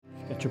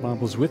Got your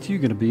Bibles with you.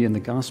 Going to be in the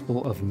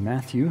Gospel of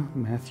Matthew,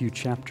 Matthew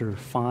chapter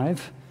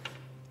 5.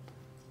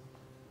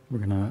 We're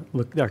going to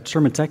look, our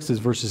sermon text is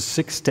verses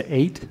 6 to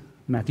 8,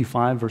 Matthew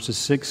 5, verses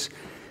 6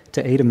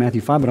 to 8 of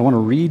Matthew 5. But I want to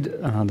read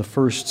the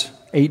first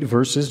 8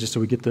 verses just so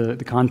we get the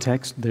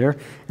context there.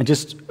 And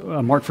just,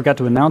 Mark forgot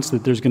to announce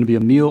that there's going to be a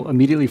meal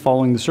immediately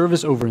following the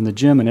service over in the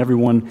gym, and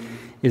everyone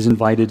is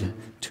invited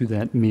to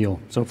that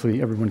meal. So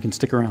hopefully everyone can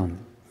stick around.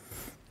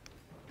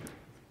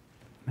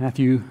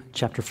 Matthew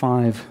chapter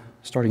 5,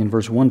 starting in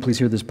verse 1, please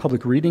hear this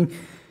public reading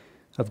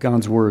of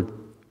God's Word.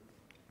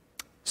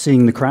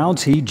 Seeing the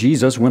crowds, he,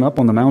 Jesus, went up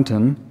on the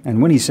mountain,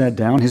 and when he sat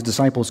down, his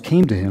disciples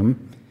came to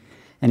him,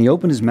 and he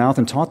opened his mouth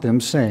and taught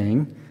them,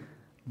 saying,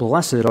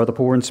 Blessed are the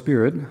poor in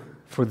spirit,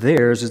 for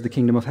theirs is the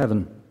kingdom of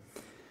heaven.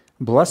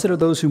 Blessed are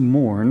those who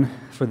mourn,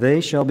 for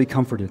they shall be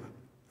comforted.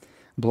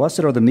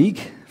 Blessed are the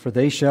meek, for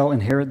they shall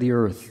inherit the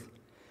earth.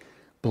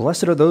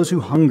 Blessed are those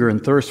who hunger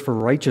and thirst for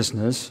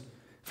righteousness,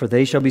 for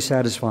they shall be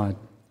satisfied.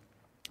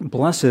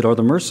 Blessed are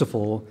the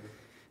merciful,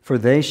 for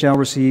they shall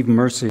receive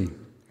mercy.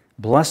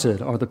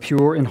 Blessed are the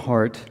pure in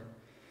heart,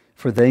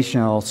 for they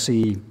shall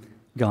see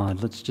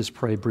God. Let's just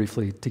pray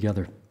briefly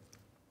together.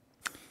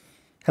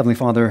 Heavenly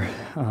Father,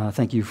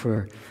 thank you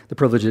for the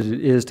privilege it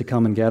is to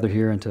come and gather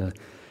here and to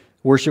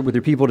worship with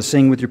your people, to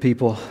sing with your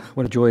people.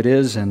 What a joy it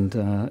is. And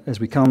as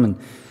we come and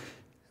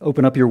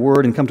open up your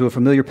word and come to a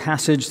familiar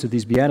passage, to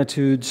these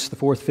Beatitudes, the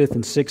 4th, 5th,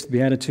 and 6th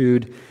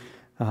Beatitude,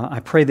 I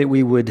pray that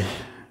we would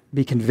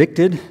be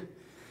convicted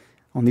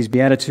on these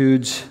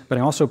Beatitudes, but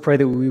I also pray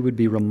that we would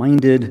be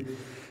reminded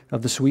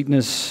of the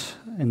sweetness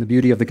and the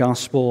beauty of the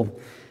gospel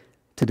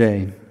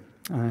today.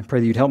 I pray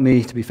that you'd help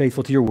me to be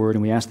faithful to your word,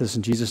 and we ask this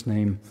in Jesus'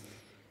 name.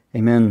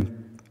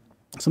 Amen.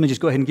 So let me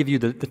just go ahead and give you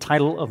the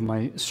title of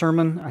my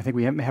sermon. I think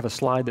we have a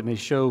slide that may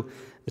show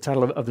the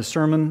title of the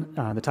sermon.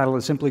 The title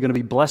is simply going to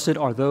be Blessed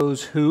Are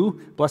Those Who,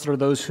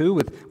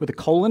 with a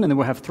colon, and then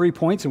we'll have 3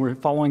 points, and we're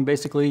following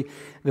basically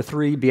the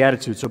 3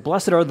 Beatitudes. So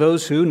blessed are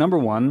those who, number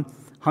 1,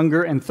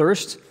 hunger and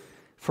thirst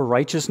for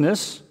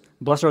righteousness.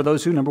 Blessed are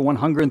those who, number 1,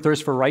 hunger and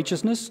thirst for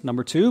righteousness.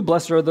 Number 2,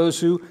 blessed are those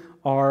who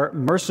are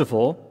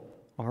merciful.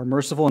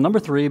 And number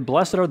 3,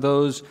 blessed are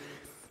those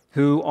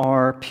who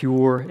are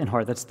pure in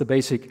heart. That's the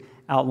basic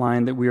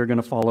outline that we are going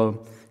to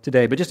follow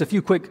today. But just a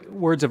few quick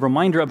words of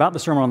reminder about the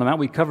Sermon on the Mount.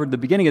 We covered the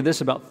beginning of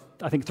this about,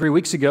 I think, 3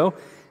 weeks ago.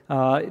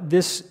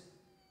 This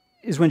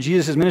is when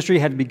Jesus' ministry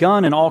had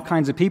begun, and all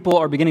kinds of people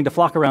are beginning to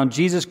flock around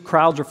Jesus.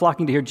 Crowds are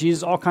flocking to hear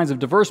Jesus. All kinds of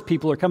diverse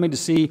people are coming to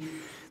see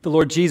the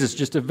Lord Jesus.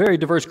 Just a very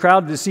diverse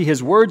crowd to see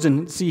his words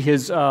and see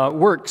his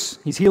works.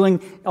 He's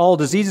healing all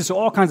diseases, so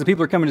all kinds of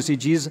people are coming to see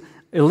Jesus.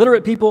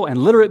 Illiterate people and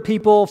literate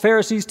people,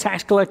 Pharisees,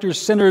 tax collectors,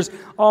 sinners,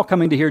 all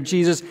coming to hear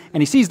Jesus.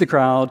 And he sees the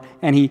crowd,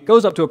 and he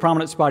goes up to a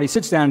prominent spot. He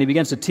sits down, and he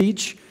begins to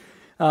teach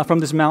from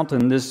this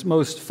mountain, this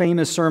most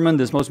famous sermon,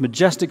 this most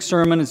majestic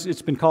sermon.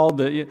 It's been called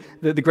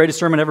the greatest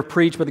sermon ever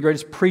preached by the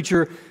greatest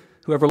preacher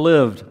who ever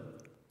lived.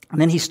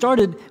 And then he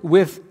started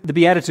with the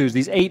Beatitudes,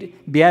 these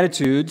 8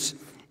 Beatitudes,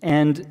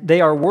 and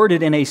they are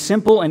worded in a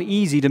simple and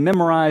easy to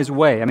memorize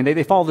way. I mean,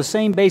 they follow the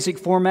same basic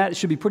format. It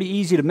should be pretty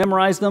easy to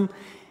memorize them,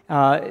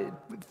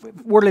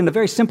 worded in a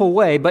very simple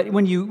way. But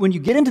when you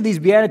get into these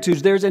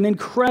Beatitudes, there's an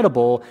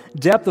incredible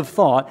depth of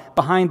thought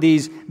behind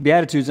these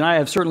Beatitudes, and I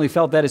have certainly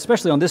felt that,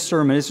 especially on this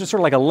sermon. It's just sort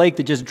of like a lake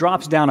that just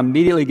drops down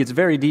immediately, gets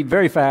very deep,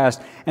 very fast,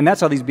 and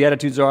that's how these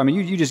Beatitudes are. I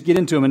mean, you just get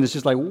into them, and it's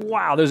just like,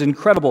 wow, there's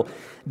incredible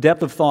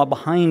depth of thought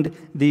behind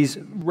these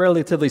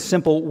relatively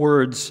simple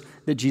words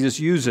that Jesus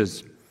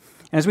uses.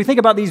 And as we think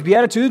about these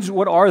Beatitudes,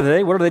 what are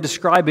they? What are they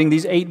describing,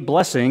 these 8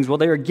 blessings? Well,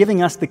 they are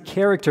giving us the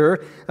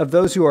character of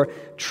those who are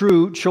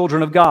true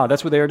children of God.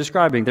 That's what they are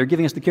describing. They're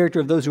giving us the character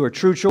of those who are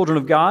true children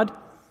of God.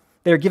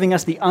 They're giving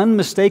us the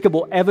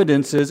unmistakable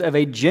evidences of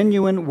a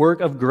genuine work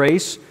of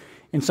grace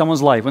in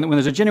someone's life. When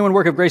there's a genuine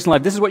work of grace in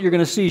life, this is what you're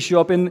going to see show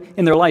up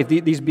in their life,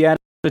 these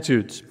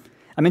Beatitudes.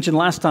 I mentioned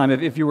last time,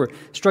 if you were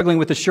struggling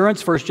with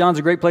assurance, 1 John's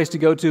a great place to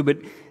go to, but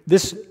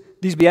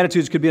these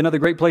Beatitudes could be another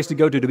great place to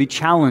go to be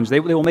challenged. They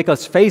will make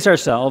us face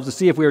ourselves to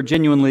see if we are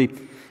genuinely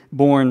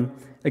born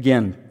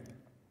again.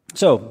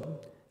 So,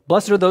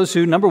 blessed are those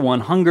who, number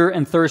 1, hunger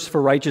and thirst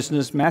for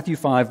righteousness. Matthew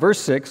 5, verse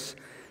 6.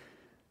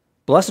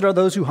 Blessed are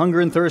those who hunger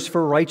and thirst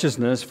for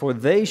righteousness, for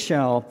they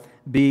shall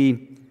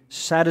be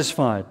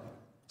satisfied.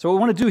 So what we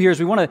want to do here is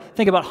we want to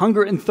think about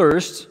hunger and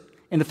thirst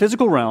in the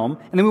physical realm,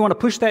 and then we want to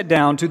push that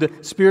down to the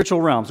spiritual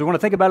realm. So we want to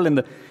think about it in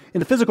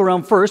the physical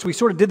realm first. We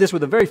sort of did this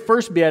with the very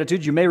first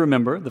Beatitude, you may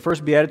remember. The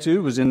first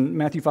Beatitude was in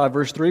Matthew 5,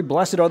 verse 3.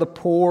 Blessed are the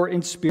poor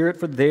in spirit,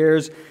 for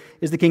theirs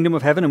is the kingdom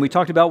of heaven. And we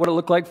talked about what it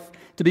looked like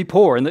to be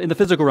poor in the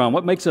physical realm.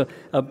 What makes a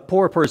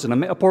poor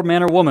person, a poor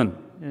man or woman?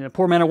 A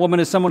poor man or woman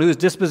is someone who is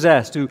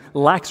dispossessed, who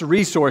lacks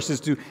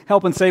resources to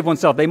help and save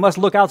oneself. They must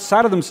look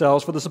outside of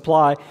themselves for the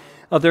supply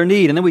of their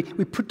need. And then we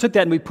took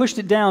that and we pushed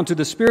it down to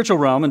the spiritual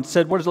realm and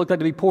said, what does it look like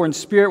to be poor in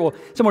spirit? Well,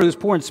 someone who is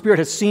poor in spirit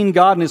has seen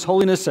God in His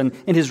holiness and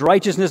in His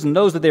righteousness and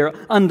knows that they are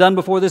undone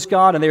before this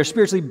God and they are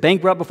spiritually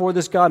bankrupt before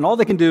this God. And all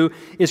they can do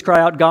is cry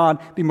out, God,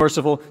 be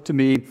merciful to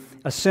me,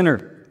 a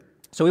sinner.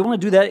 So we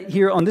want to do that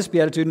here on this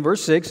beatitude in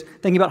verse 6,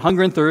 thinking about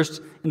hunger and thirst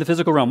in the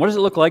physical realm. What does it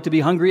look like to be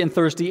hungry and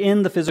thirsty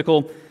in the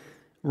physical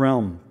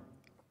realm?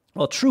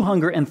 Well, true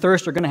hunger and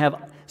thirst are going to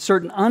have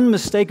certain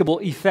unmistakable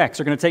effects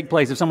are going to take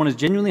place if someone is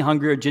genuinely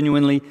hungry or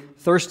genuinely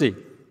thirsty.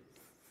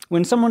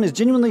 When someone is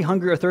genuinely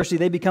hungry or thirsty,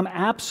 they become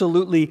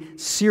absolutely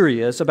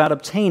serious about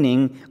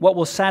obtaining what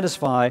will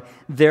satisfy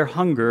their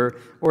hunger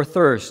or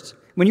thirst.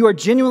 When you are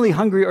genuinely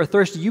hungry or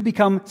thirsty, you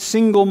become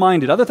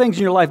single-minded. Other things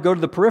in your life go to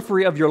the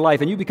periphery of your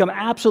life, and you become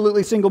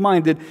absolutely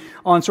single-minded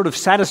on sort of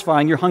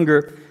satisfying your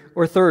hunger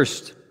or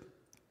thirst.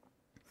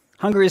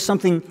 Hunger is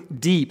something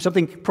deep,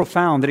 something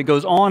profound, that it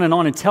goes on and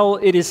on until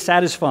it is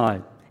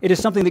satisfied. It is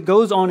something that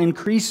goes on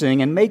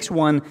increasing and makes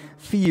one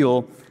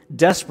feel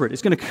desperate.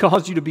 It's going to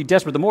cause you to be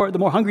desperate. The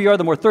more hungry you are,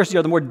 the more thirsty you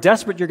are, the more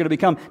desperate you're going to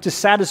become to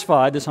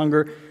satisfy this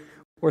hunger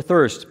or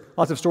thirst.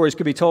 Lots of stories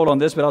could be told on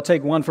this, but I'll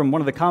take one from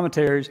one of the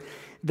commentaries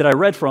that I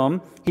read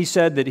from. He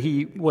said that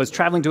he was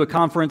traveling to a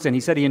conference, and he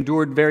said he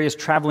endured various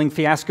traveling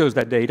fiascos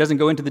that day. He doesn't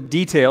go into the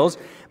details,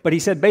 but he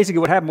said basically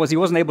what happened was he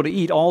wasn't able to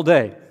eat all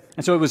day.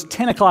 And so it was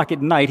 10 o'clock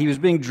at night. He was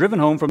being driven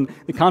home from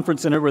the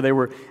conference center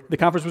where the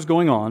conference was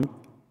going on.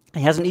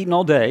 He hasn't eaten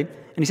all day.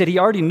 And he said he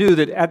already knew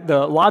that at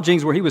the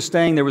lodgings where he was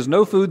staying, there was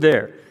no food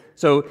there.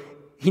 So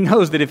he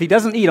knows that if he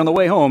doesn't eat on the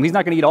way home, he's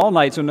not going to eat all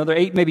night, so another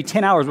 8, maybe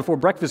 10 hours before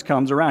breakfast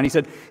comes around. He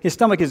said his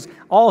stomach is,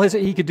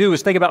 he could do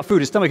is think about food.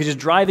 His stomach is just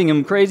driving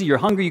him crazy. You're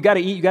hungry, you got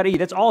to eat.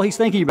 That's all he's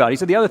thinking about. He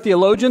said the other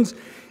theologians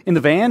in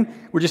the van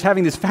were just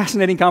having this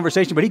fascinating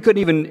conversation, but he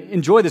couldn't even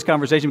enjoy this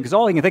conversation because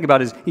all he can think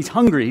about is he's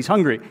hungry.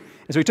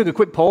 And so he took a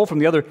quick poll from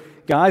the other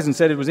guys and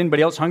said, was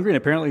anybody else hungry? And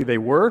apparently they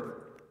were.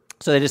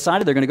 So they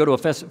decided they're going to go to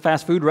a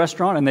fast food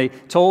restaurant, and they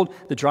told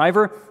the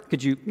driver,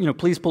 could you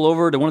please pull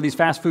over to one of these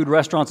fast food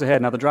restaurants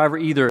ahead? Now, the driver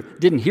either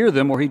didn't hear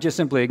them or he just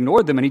simply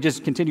ignored them, and he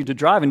just continued to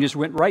drive and just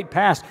went right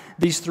past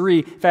these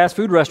 3 fast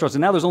food restaurants.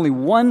 And now there's only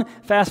one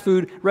fast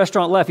food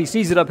restaurant left. He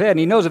sees it up ahead, and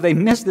he knows if they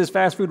miss this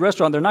fast food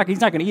restaurant,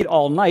 he's not going to eat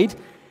all night.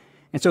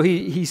 And so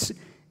he's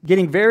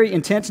getting very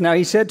intense now.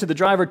 He said to the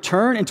driver,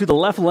 turn into the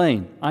left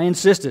lane. I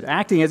insisted,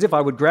 acting as if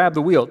I would grab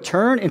the wheel.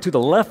 Turn into the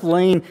left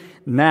lane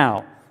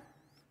now.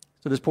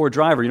 So this poor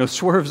driver,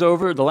 swerves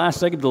over at the last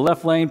second to the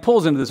left lane,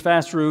 pulls into this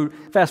fast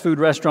food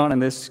restaurant, and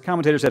this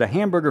commentator said a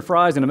hamburger,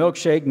 fries, and a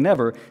milkshake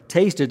never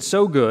tasted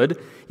so good.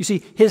 You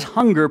see, his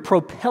hunger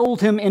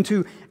propelled him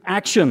into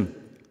action.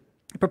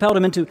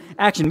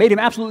 Made him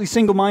absolutely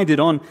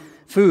single-minded on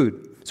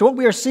food. So what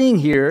we are seeing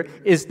here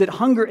is that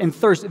hunger and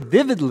thirst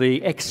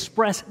vividly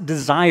express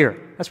desire.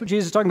 That's what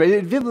Jesus is talking about.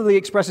 It vividly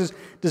expresses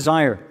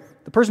desire.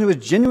 The person who is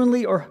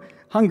genuinely or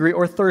hungry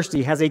or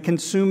thirsty has a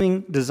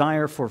consuming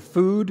desire for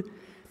food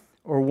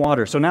or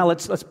water. So now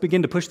let's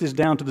begin to push this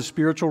down to the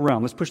spiritual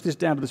realm. Let's push this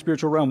down to the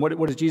spiritual realm.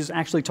 What is Jesus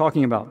actually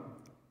talking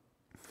about?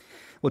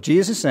 Well,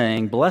 Jesus is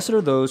saying, blessed are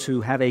those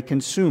who have a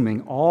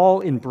consuming,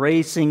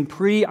 all-embracing,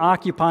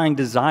 preoccupying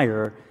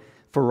desire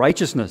for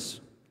righteousness.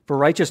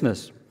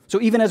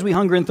 So even as we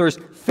hunger and thirst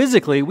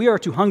physically, we are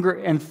to hunger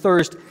and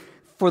thirst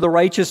for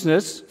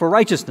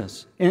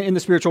righteousness in the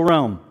spiritual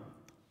realm.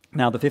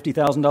 Now, the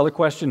 $50,000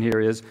 question here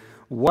is,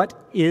 what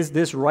is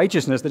this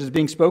righteousness that is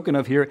being spoken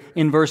of here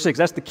in verse 6?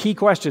 That's the key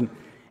question.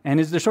 And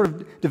is there sort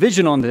of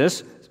division on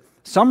this?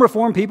 Some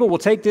Reformed people will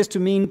take this to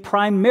mean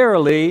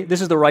primarily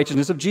this is the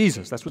righteousness of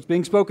Jesus. That's what's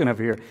being spoken of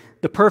here.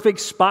 The perfect,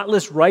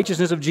 spotless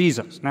righteousness of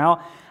Jesus.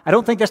 Now, I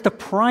don't think that's the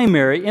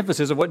primary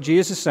emphasis of what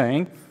Jesus is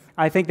saying.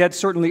 I think that's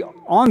certainly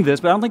on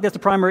this, but I don't think that's the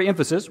primary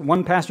emphasis.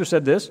 One pastor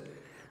said this,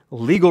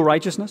 legal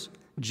righteousness,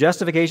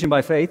 justification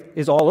by faith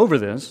is all over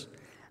this.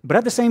 But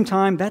at the same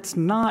time, that's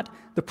not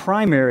the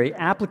primary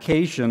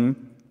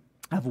application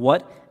of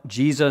what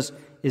Jesus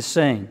is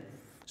saying.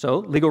 So,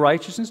 legal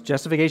righteousness,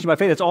 justification by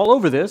faith, that's all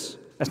over this.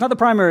 That's not the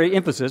primary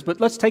emphasis,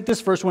 but let's take this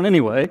first one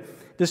anyway,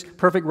 this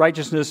perfect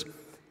righteousness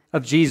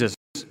of Jesus.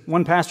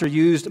 One pastor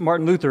used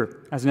Martin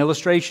Luther as an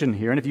illustration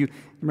here, and if you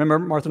remember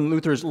Martin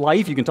Luther's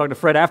life, you can talk to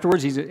Fred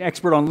afterwards. He's an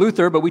expert on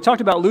Luther, but we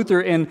talked about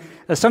Luther in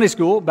a Sunday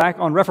school back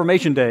on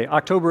Reformation Day,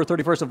 October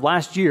 31st of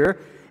last year.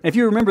 And if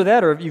you remember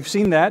that, or if you've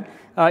seen that,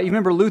 you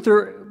remember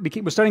Luther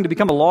was studying to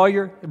become a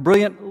lawyer, a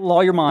brilliant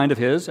lawyer mind of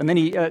his, and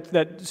then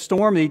that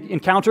storm, he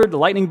encountered the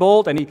lightning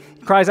bolt, and he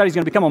cries out he's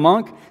going to become a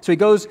monk. So he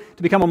goes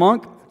to become a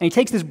monk, and he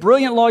takes this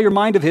brilliant lawyer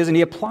mind of his, and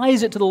he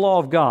applies it to the law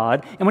of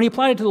God. And when he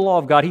applied it to the law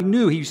of God,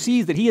 he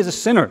sees that he is a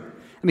sinner.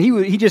 I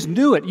mean, he just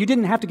knew it. You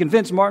didn't have to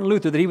convince Martin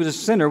Luther that he was a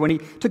sinner when he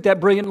took that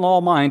brilliant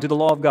law mind to the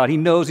law of God. He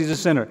knows he's a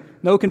sinner.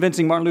 No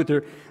convincing Martin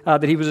Luther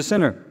that he was a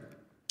sinner.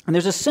 And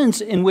there's a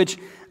sense in which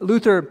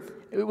Luther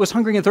was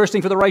hungering and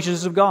thirsting for the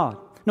righteousness of God.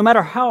 No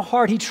matter how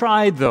hard he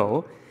tried,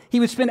 though, he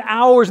would spend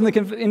hours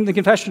in the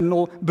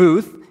confessional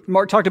booth.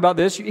 Mark talked about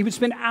this. He would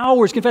spend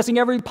hours confessing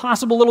every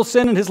possible little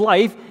sin in his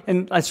life.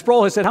 And as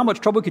Sproul has said, how much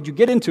trouble could you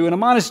get into in a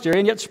monastery?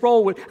 And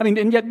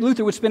yet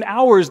Luther would spend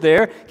hours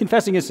there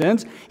confessing his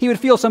sins. He would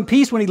feel some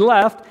peace when he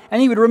left, and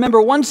he would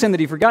remember one sin that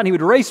he'd forgotten. He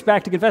would race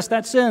back to confess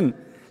that sin.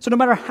 So no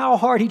matter how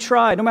hard he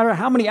tried, no matter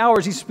how many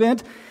hours he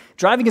spent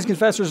driving his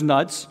confessors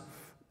nuts,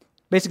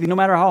 basically, no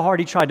matter how hard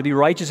he tried to be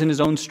righteous in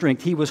his own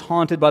strength, he was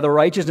haunted by the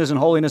righteousness and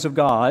holiness of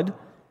God.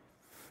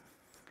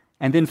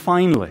 And then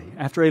finally,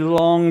 after a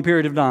long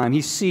period of time,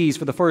 he sees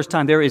for the first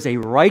time there is a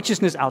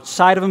righteousness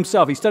outside of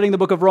himself. He's studying the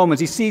book of Romans.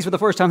 He sees for the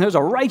first time there's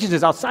a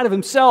righteousness outside of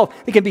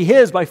himself that can be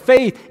his by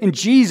faith in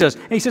Jesus.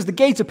 And he says the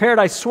gates of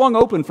paradise swung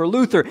open for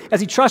Luther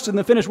as he trusted in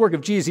the finished work of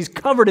Jesus. He's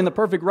covered in the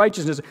perfect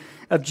righteousness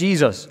of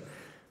Jesus.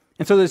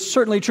 And so it's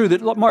certainly true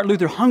that Martin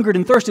Luther hungered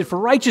and thirsted for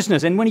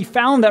righteousness. And when he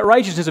found that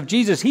righteousness of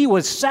Jesus, he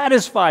was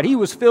satisfied. He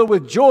was filled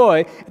with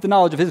joy at the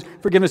knowledge of his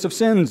forgiveness of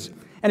sins.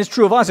 And it's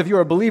true of us if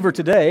you're a believer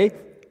today.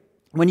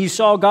 When you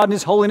saw God in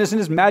His holiness and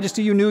His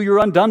majesty, you knew you were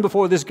undone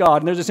before this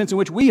God. And there's a sense in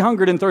which we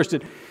hungered and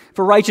thirsted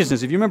for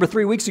righteousness. If you remember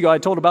 3 weeks ago, I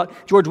told about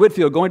George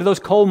Whitefield going to those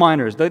coal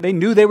miners. They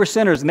knew they were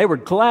sinners, and they were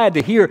glad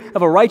to hear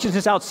of a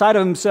righteousness outside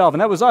of himself. And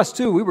that was us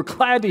too. We were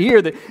glad to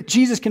hear that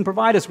Jesus can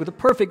provide us with a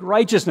perfect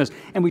righteousness.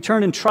 And we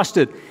turned and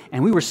trusted,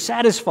 and we were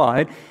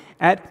satisfied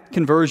at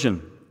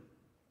conversion.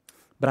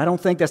 But I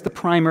don't think that's the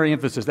primary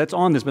emphasis. That's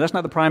on this, but that's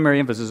not the primary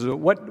emphasis.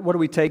 What do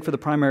we take for the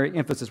primary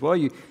emphasis? Well,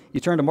 you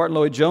turn to Martin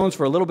Lloyd-Jones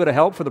for a little bit of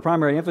help for the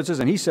primary emphasis,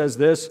 and he says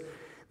this: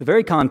 the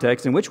very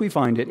context in which we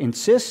find it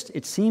insists,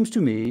 it seems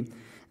to me,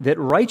 that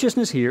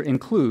righteousness here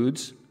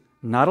includes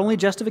not only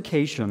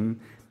justification,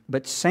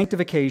 but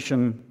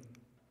sanctification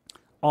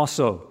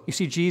also. You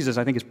see, Jesus,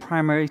 I think, is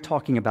primarily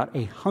talking about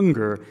a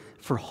hunger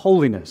for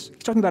holiness.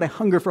 He's talking about a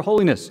hunger for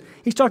holiness.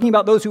 He's talking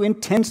about those who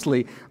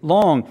intensely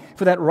long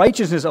for that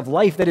righteousness of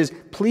life that is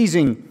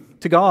pleasing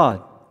to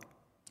God.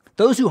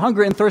 Those who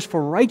hunger and thirst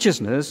for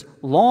righteousness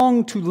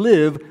long to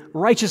live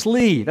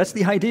righteously. That's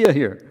the idea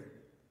here.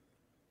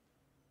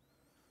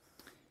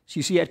 So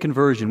you see, at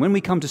conversion, when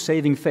we come to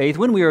saving faith,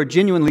 when we are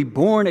genuinely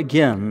born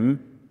again,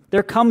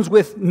 there comes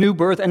with new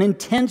birth an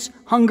intense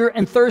hunger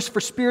and thirst for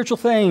spiritual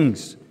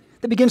things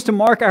that begins to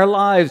mark our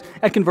lives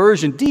at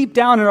conversion. Deep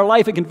down in our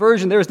life at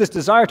conversion, there is this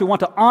desire to want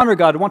to honor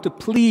God, to want to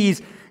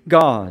please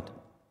God.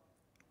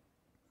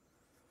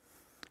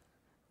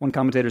 One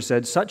commentator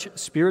said, such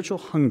spiritual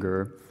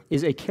hunger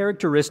is a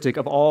characteristic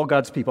of all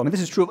God's people. I mean, this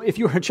is true. If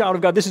you're a child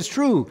of God, this is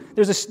true.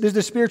 There's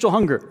this spiritual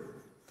hunger.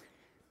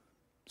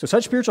 So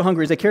such spiritual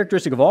hunger is a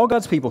characteristic of all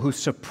God's people whose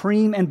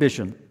supreme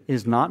ambition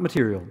is not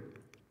material,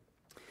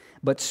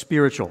 but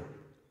spiritual.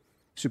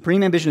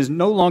 Supreme ambition is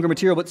no longer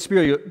material, but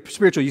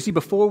spiritual. You see,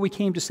 before we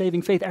came to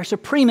saving faith, our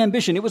supreme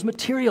ambition, it was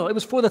material. It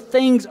was for the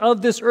things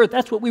of this earth.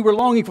 That's what we were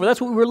longing for.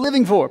 That's what we were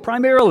living for,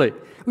 primarily.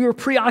 We were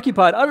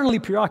preoccupied, utterly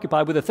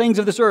preoccupied with the things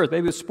of this earth.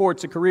 Maybe it was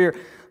sports, a career,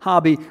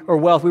 hobby, or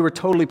wealth. We were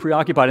totally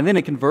preoccupied. And then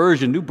a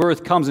conversion, new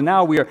birth comes, and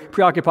now we are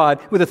preoccupied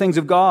with the things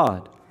of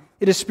God.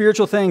 It is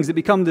spiritual things that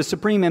become the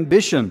supreme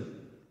ambition.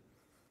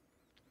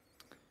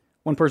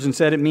 One person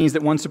said it means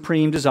that one's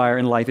supreme desire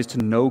in life is to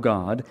know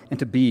God and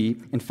to be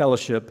in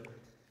fellowship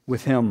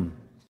with Him.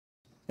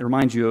 It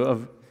reminds you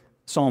of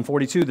Psalm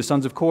 42, the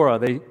sons of Korah.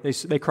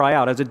 They cry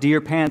out, as a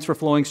deer pants for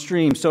flowing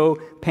streams, so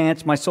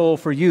pants my soul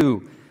for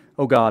you,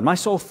 O God. My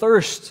soul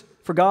thirsts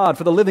for God,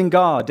 for the living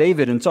God.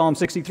 David in Psalm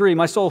 63,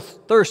 my soul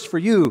thirsts for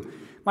you.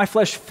 My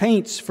flesh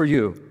faints for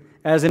you,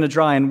 as in a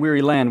dry and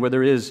weary land where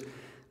there is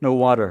no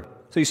water.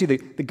 So you see, the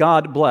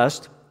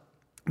God-blessed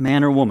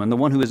man or woman, the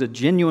one who is a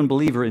genuine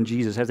believer in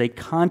Jesus, has a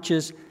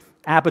conscious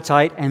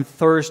appetite and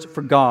thirst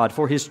for God,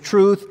 for His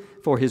truth,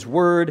 for His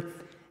word,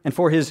 and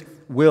for His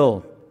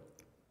will.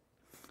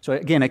 So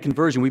again, at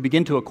conversion, we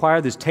begin to acquire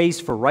this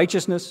taste for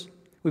righteousness.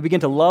 We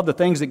begin to love the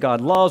things that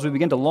God loves. We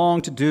begin to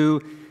long to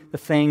do the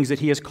things that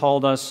He has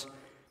called us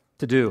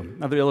to do.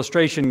 Another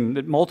illustration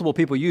that multiple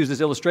people use,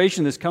 this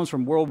illustration, this comes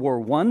from World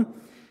War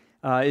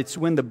I. It's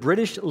when the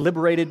British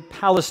liberated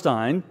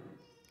Palestine.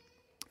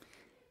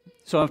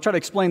 So I'll try to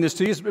explain this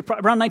to you.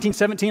 Around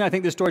 1917, I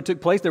think this story took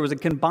place. There was a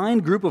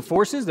combined group of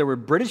forces. There were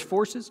British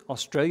forces,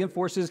 Australian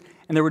forces,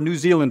 and there were New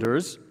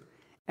Zealanders.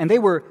 And they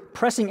were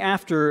pressing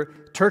after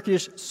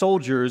Turkish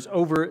soldiers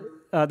over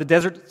the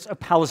deserts of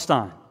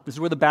Palestine. This is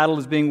where the battle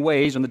is being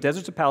waged, on the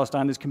deserts of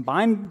Palestine. This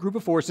combined group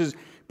of forces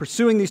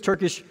pursuing these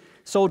Turkish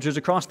soldiers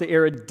across the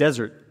arid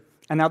desert.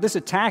 And now this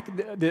attack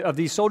of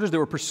these soldiers that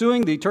were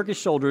pursuing the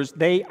Turkish soldiers,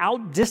 they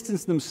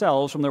outdistanced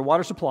themselves from their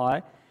water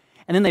supply,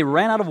 and then they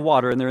ran out of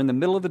water, and they're in the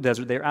middle of the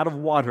desert. They're out of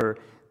water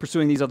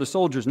pursuing these other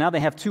soldiers. Now they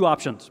have two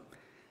options.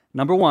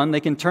 Number one, they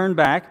can turn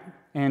back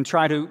and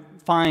try to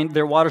find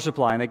their water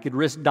supply, and they could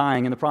risk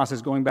dying in the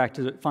process going back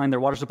to find their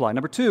water supply.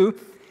 Number two,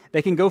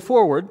 they can go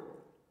forward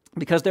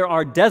because there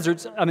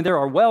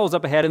are wells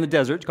up ahead in the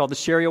desert called the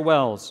Sharia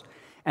wells,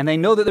 and they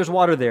know that there's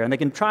water there, and they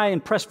can try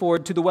and press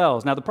forward to the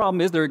wells. Now the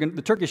problem is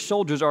the Turkish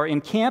soldiers are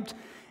encamped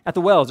at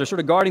the wells. They're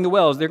sort of guarding the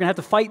wells. They're going to have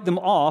to fight them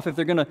off if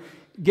they're going to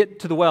get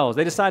to the wells.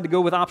 They decide to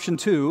go with option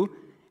two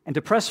and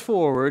to press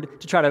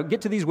forward to try to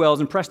get to these wells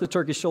and press the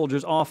Turkish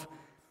soldiers off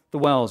the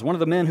wells. One of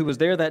the men who was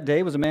there that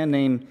day was a man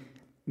named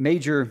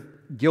Major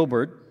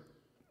Gilbert,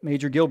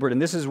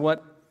 and this is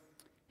what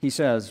he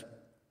says.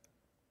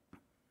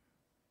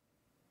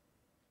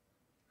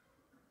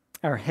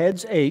 Our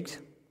heads ached,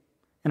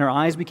 and our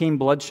eyes became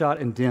bloodshot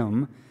and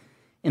dim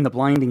in the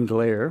blinding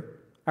glare.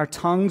 Our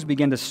tongues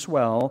began to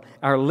swell.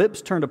 Our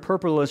lips turned a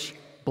purplish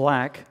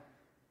black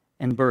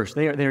and burst.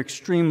 They're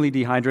extremely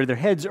dehydrated. Their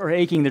heads are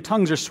aching. Their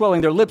tongues are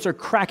swelling. Their lips are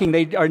cracking.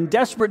 They are in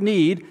desperate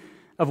need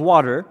of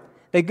water.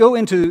 They go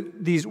into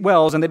these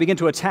wells and they begin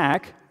to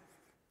attack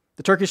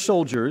the Turkish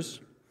soldiers.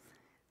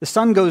 The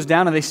sun goes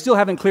down and they still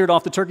haven't cleared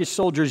off the Turkish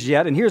soldiers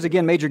yet. And here's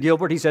again Major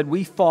Gilbert. He said,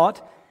 "We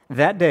fought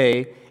that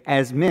day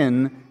as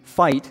men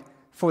fight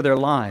for their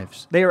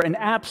lives." They are in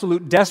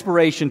absolute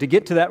desperation to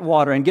get to that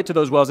water and get to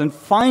those wells. And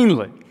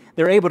finally,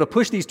 they're able to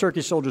push these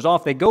Turkish soldiers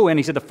off. They go in.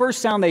 He said the first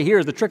sound they hear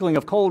is the trickling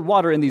of cold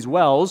water in these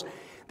wells.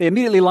 They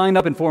immediately line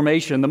up in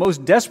formation. The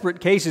most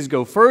desperate cases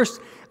go first.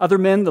 Other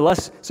men, the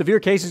less severe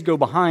cases, go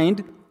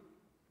behind.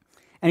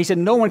 And he said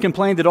no one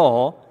complained at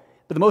all.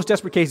 But the most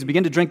desperate cases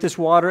begin to drink this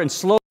water, and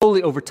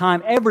slowly over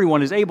time,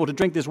 everyone is able to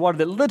drink this water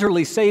that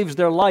literally saves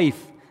their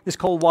life, this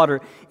cold water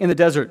in the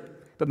desert.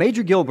 But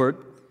Major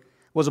Gilbert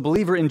was a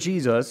believer in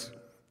Jesus,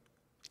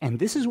 and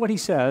this is what he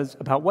says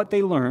about what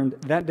they learned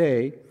that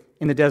day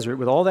in the desert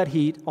with all that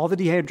heat, all the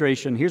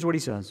dehydration. Here's what he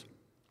says.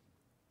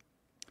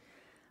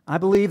 "I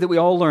believe that we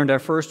all learned our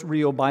first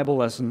real Bible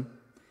lesson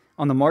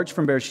on the march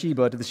from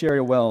Beersheba to the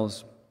Sharia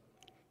wells."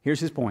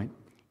 Here's his point.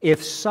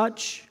 "If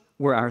such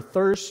were our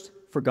thirst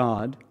for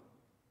God,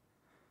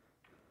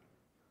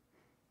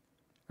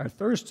 our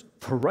thirst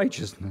for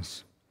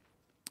righteousness,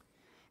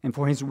 and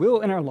for His will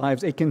in our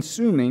lives, a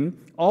consuming,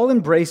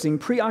 all-embracing,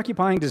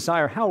 preoccupying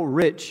desire, how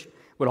rich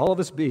would all of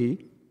us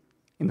be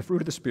in the fruit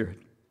of the Spirit?"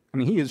 I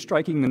mean, he is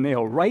striking the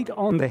nail right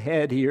on the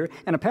head here.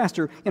 And a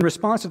pastor, in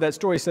response to that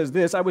story, says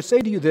this, "I would say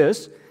to you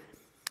this,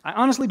 I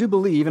honestly do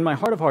believe in my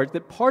heart of hearts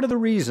that part of the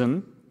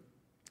reason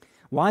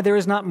why there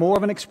is not more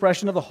of an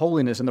expression of the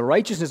holiness and the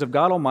righteousness of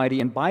God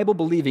Almighty in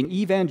Bible-believing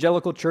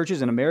evangelical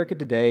churches in America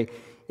today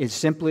is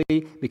simply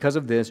because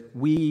of this.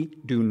 We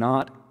do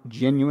not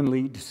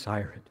genuinely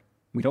desire it.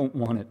 We don't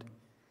want it.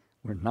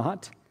 We're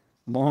not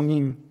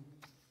longing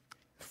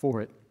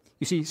for it."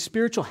 You see,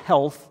 spiritual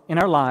health in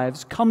our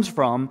lives comes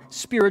from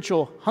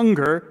spiritual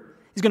hunger.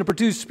 He's going to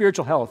produce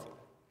spiritual health.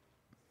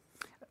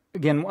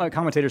 Again, a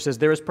commentator says,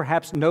 "There is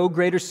perhaps no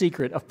greater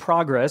secret of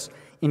progress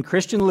in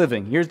Christian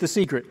living." Here's the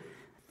secret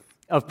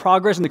of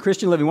progress in the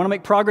Christian living. You want to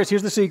make progress?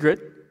 Here's the secret.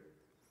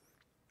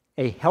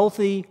 A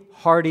healthy,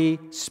 hearty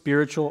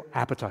spiritual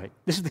appetite.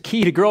 This is the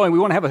key to growing. We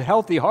want to have a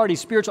healthy, hearty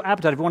spiritual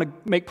appetite if we want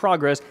to make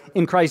progress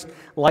in Christ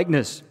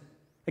likeness.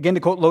 Again, to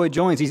quote Lloyd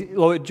Jones,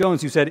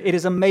 who said, "It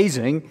is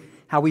amazing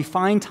how we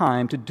find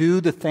time to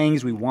do the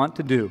things we want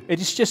to do." It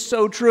is just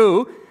so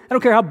true. I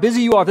don't care how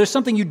busy you are. If there's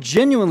something you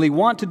genuinely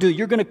want to do,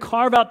 you're going to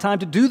carve out time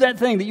to do that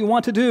thing that you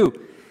want to do.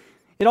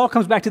 It all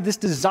comes back to this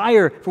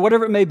desire for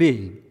whatever it may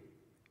be.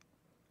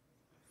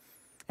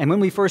 And when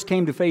we first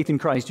came to faith in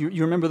Christ, you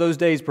remember those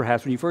days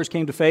perhaps when you first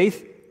came to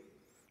faith?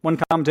 One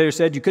commentator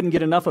said you couldn't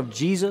get enough of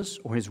Jesus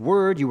or His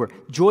Word. You were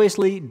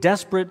joyously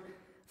desperate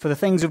for the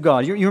things of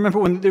God. You remember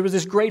when there was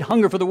this great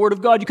hunger for the Word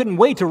of God. You couldn't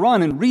wait to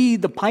run and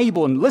read the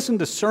Bible and listen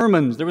to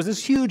sermons. There was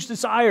this huge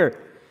desire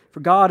for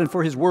God and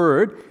for His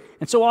Word.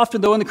 And so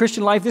often, though, in the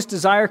Christian life, this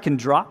desire can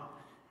drop,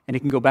 and it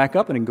can go back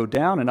up, and it can go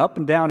down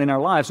and down in our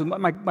lives. So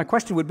my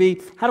question would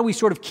be, how do we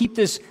sort of keep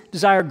this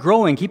desire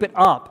growing, keep it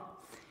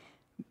up?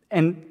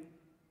 And,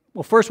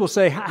 well, first we'll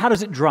say, how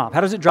does it drop?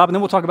 How does it drop? And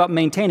then we'll talk about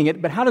maintaining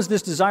it. But how does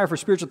this desire for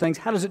spiritual things,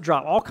 how does it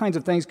drop? All kinds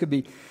of things could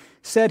be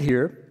said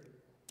here.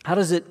 How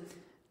does it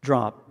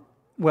drop?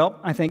 Well,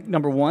 I think,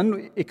 number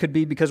one, it could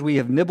be because we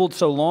have nibbled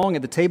so long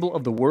at the table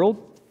of the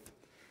world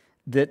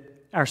that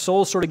our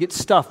souls sort of get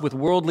stuffed with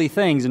worldly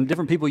things. And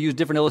different people use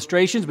different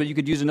illustrations, but you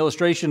could use an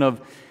illustration of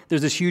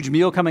there's this huge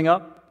meal coming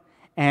up,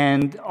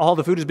 and all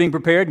the food is being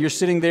prepared, and you're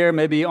sitting there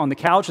maybe on the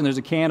couch, and there's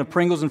a can of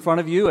Pringles in front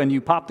of you, and you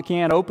pop the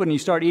can open, and you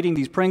start eating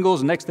these Pringles,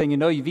 and next thing you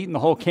know, you've eaten the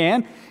whole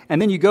can,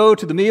 and then you go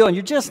to the meal, and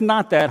you're just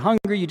not that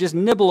hungry. You just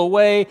nibble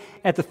away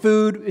at the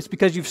food. It's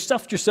because you've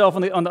stuffed yourself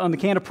on the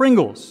can of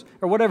Pringles,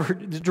 or whatever,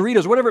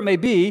 Doritos, whatever it may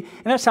be,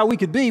 and that's how we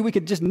could be. We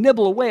could just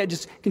nibble away at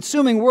just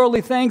consuming worldly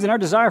things, and our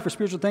desire for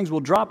spiritual things will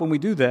drop when we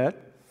do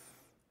that.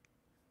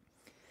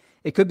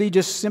 It could be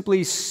just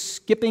simply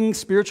skipping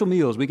spiritual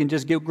meals. We can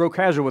just grow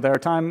casual with our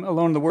time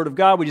alone in the Word of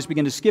God. We just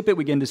begin to skip it.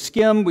 We begin to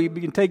skim. We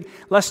can take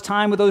less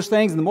time with those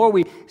things. And the more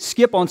we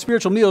skip on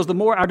spiritual meals, the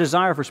more our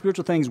desire for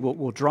spiritual things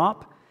will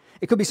drop.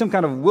 It could be some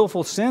kind of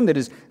willful sin that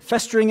is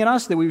festering in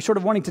us, that we're sort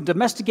of wanting to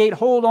domesticate,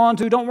 hold on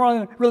to, don't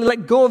want to really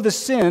let go of the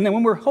sin. And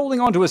when we're holding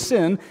on to a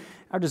sin,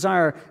 our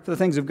desire for the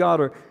things of God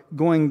are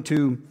going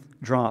to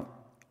drop.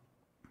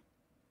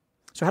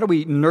 So how do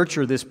we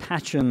nurture this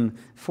passion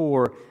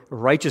for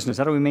righteousness?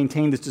 How do we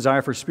maintain this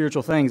desire for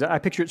spiritual things? I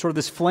picture it sort of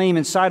this flame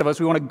inside of us.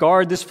 We want to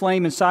guard this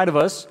flame inside of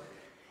us,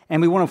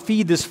 and we want to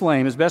feed this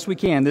flame as best we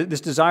can, this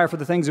desire for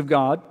the things of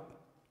God.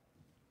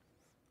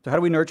 So how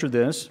do we nurture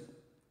this?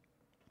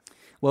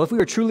 Well, if we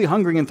are truly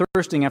hungering and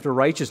thirsting after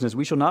righteousness,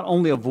 we shall not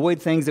only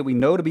avoid things that we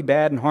know to be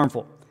bad and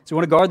harmful. So we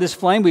want to guard this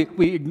flame.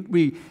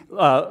 We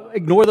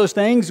ignore those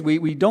things.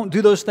 We don't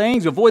do those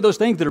things. We avoid those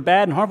things that are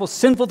bad and harmful,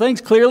 sinful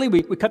things, clearly.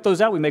 We cut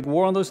those out. We make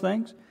war on those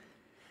things.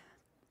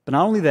 But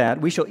not only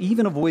that, we shall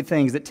even avoid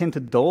things that tend to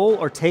dull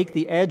or take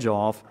the edge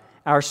off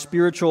our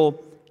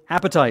spiritual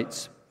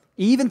appetites,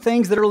 even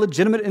things that are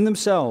legitimate in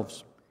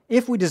themselves.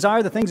 If we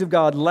desire the things of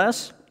God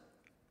less,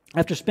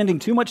 after spending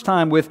too much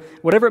time with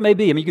whatever it may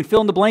be, I mean, you can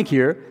fill in the blank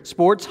here,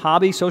 sports,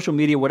 hobby, social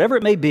media, whatever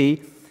it may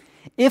be,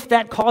 if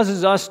that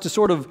causes us to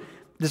sort of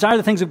desire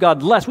the things of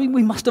God less, we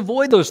must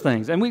avoid those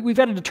things. And we've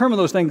got to determine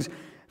those things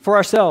for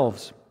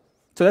ourselves.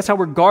 So that's how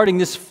we're guarding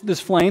this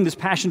flame, this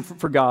passion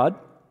for God.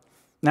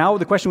 Now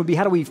the question would be,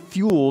 how do we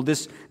fuel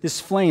this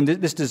flame,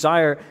 this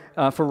desire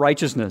for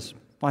righteousness?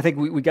 Well, I think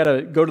we got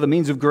to go to the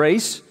means of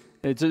grace.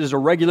 There's a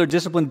regular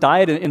disciplined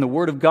diet in the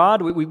Word of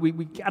God. We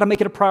got to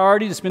make it a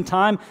priority to spend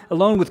time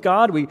alone with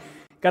God. We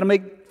got to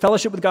make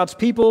fellowship with God's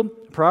people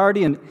a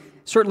priority, and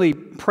certainly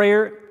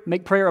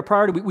make prayer a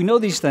priority. We know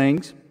these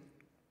things.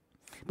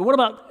 But what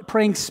about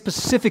praying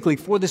specifically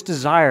for this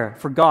desire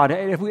for God?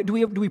 Do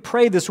we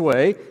pray this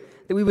way,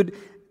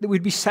 that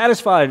we'd be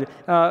satisfied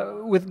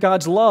with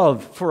God's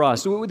love for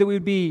us, that we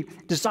would be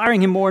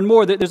desiring Him more and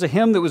more? There's a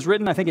hymn that was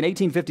written, I think, in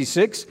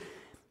 1856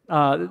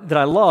 that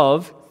I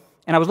love,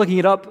 and I was looking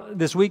it up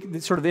this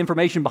week, sort of the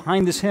information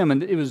behind this hymn,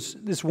 and it was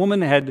this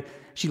woman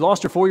she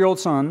lost her 4-year-old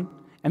son,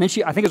 and then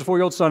I think it was a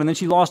 4-year-old son, and then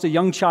she lost a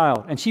young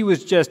child, and she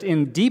was just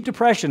in deep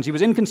depression. She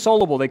was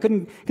inconsolable. They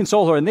couldn't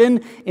console her. And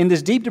then in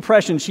this deep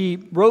depression,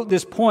 she wrote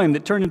this poem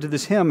that turned into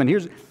this hymn, and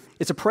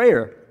it's a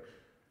prayer.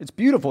 It's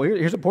beautiful.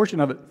 Here's a portion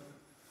of it.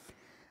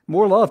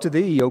 More love to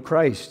Thee, O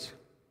Christ,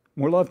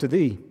 more love to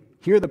Thee.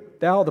 Hear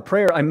Thou the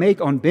prayer I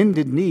make on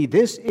bended knee.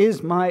 This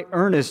is my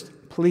earnest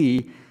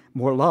plea.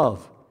 More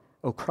love,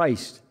 O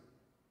Christ,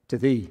 to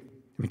Thee.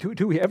 I mean,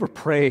 do we ever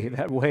pray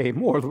that way?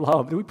 More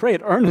love. Do we pray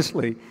it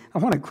earnestly? I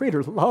want a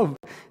greater love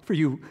for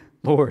You,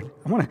 Lord.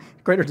 I want a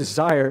greater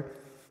desire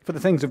for the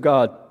things of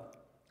God.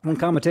 One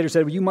commentator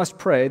said, well, you must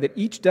pray that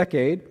each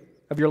decade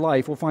of your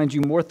life will find you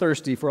more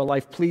thirsty for a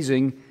life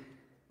pleasing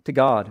to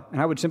God.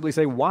 And I would simply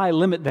say, why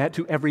limit that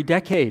to every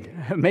decade?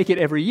 Make it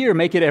every year,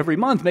 make it every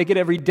month, make it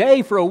every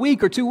day for a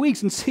week or 2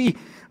 weeks and see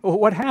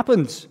what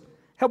happens.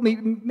 Help me,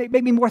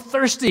 make me more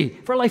thirsty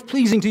for a life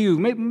pleasing to You.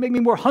 Make me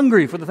more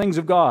hungry for the things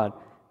of God.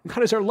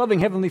 God is our loving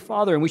Heavenly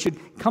Father, and we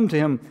should come to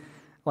Him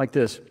like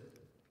this.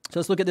 So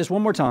let's look at this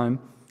one more time.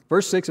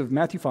 Verse 6 of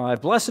Matthew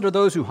 5. Blessed are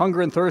those who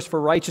hunger and thirst for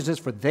righteousness,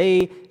 for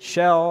they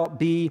shall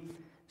be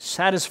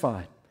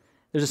satisfied.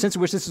 There's a sense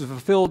in which this is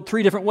fulfilled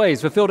 3 different ways.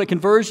 Fulfilled at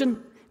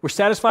conversion. We're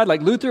satisfied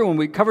like Luther when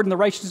we covered in the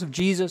righteousness of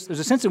Jesus. There's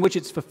a sense in which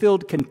it's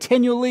fulfilled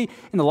continually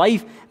in the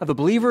life of the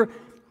believer.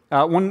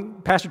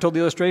 One pastor told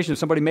the illustration of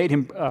somebody made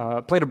him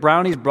a plate of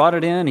brownies, brought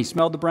it in, he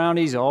smelled the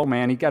brownies. Oh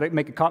man, he got to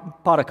make a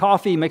pot of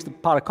coffee. He makes the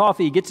pot of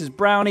coffee, he gets his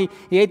brownie,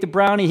 he ate the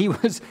brownie, he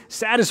was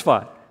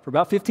satisfied for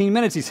about 15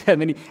 minutes, he said.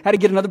 And then he had to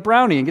get another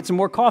brownie and get some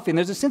more coffee. And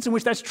there's a sense in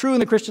which that's true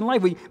in the Christian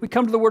life. We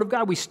come to the Word of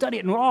God, we study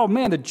it, and oh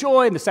man, the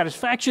joy and the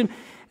satisfaction. And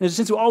there's a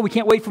sense of, we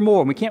can't wait for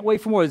more, and we can't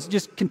wait for more. It's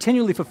just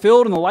continually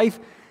fulfilled in the life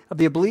of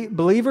the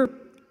believer.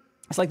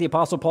 It's like the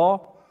Apostle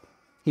Paul.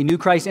 He knew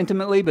Christ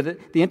intimately,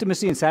 but the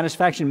intimacy and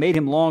satisfaction made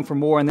him long for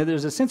more. And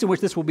there's a sense in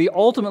which this will be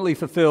ultimately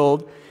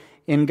fulfilled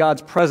in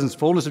God's presence,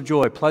 fullness of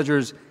joy,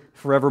 pleasures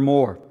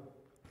forevermore.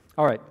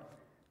 All right.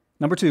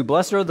 Number 2,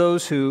 blessed are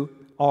those who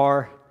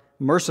are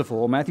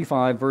merciful. Matthew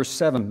 5, verse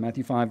 7.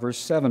 Matthew 5, verse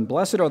 7.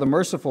 Blessed are the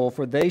merciful,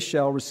 for they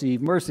shall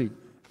receive mercy.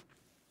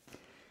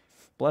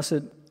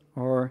 Blessed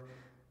are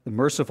the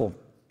merciful.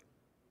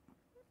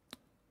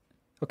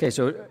 Okay,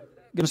 so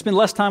I'm going to spend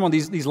less time on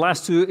these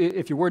last 2,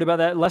 if you're worried about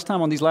that, less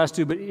time on these last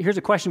 2, but here's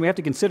a question we have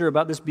to consider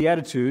about this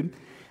beatitude.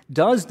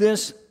 Does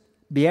this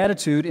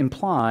beatitude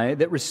imply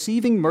that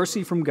receiving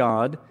mercy from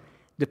God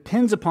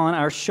depends upon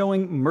our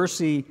showing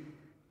mercy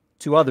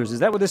to others? Is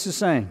that what this is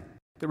saying?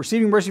 That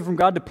receiving mercy from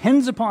God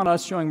depends upon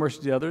us showing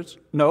mercy to others?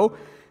 No,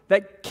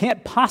 that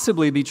can't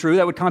possibly be true.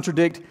 That would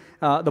contradict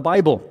the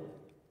Bible.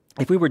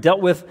 If we were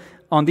dealt with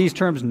on these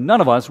terms,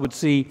 none of us would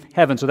see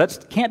heaven. So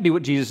that can't be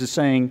what Jesus is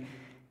saying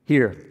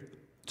here.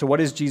 So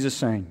what is Jesus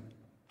saying?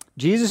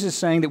 Jesus is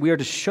saying that we are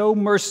to show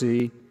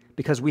mercy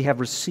because we have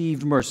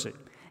received mercy.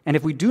 And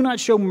if we do not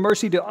show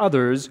mercy to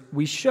others,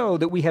 we show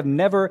that we have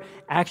never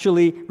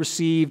actually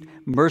received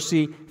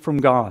mercy from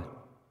God.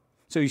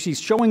 So you see,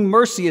 showing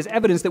mercy is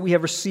evidence that we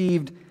have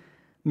received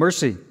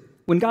mercy.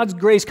 When God's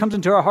grace comes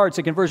into our hearts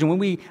at conversion, when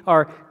we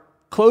are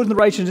clothed in the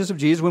righteousness of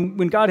Jesus,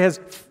 when God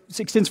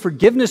extends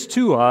forgiveness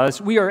to us,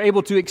 we are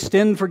able to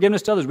extend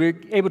forgiveness to others. We are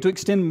able to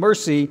extend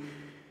mercy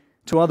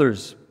to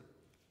others.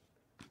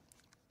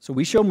 So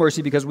we show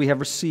mercy because we have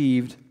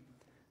received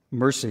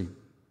mercy.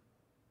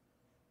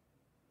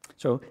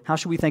 So how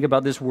should we think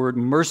about this word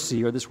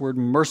mercy or this word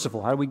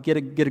merciful? How do we get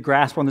a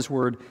grasp on this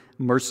word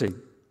mercy?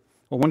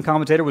 Well, one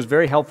commentator was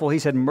very helpful. He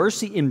said,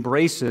 mercy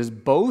embraces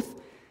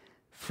both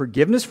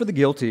forgiveness for the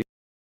guilty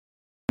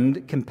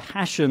and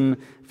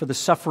compassion for the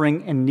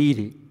suffering and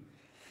needy.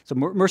 So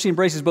mercy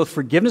embraces both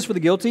forgiveness for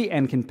the guilty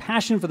and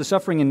compassion for the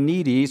suffering and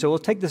needy. So we'll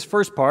take this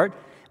first part.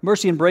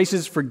 Mercy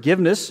embraces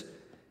forgiveness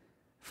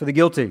for the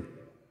guilty.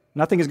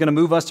 Nothing is going to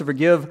move us to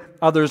forgive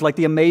others like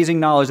the amazing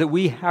knowledge that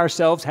we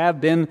ourselves have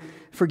been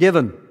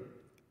forgiven.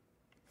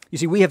 You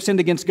see, we have sinned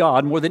against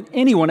God more than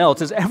anyone else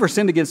has ever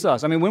sinned against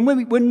us. I mean,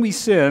 when we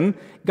sin,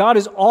 God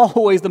is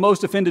always the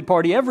most offended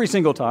party every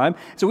single time.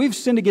 So we've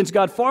sinned against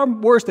God far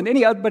worse than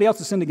anybody else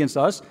has sinned against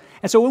us.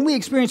 And so when we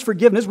experience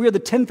forgiveness, we are the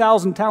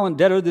 10,000 talent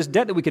debtor, this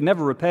debt that we can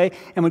never repay.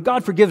 And when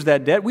God forgives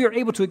that debt, we are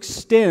able to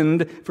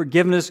extend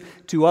forgiveness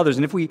to others.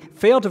 And if we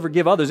fail to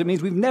forgive others, it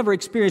means we've never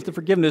experienced the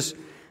forgiveness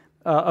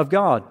of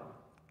God.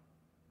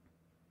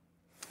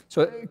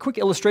 So a quick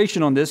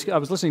illustration on this. I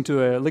was listening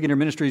to a Ligonier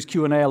Ministries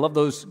Q&A. I love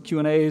those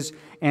Q&As.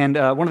 And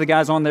one of the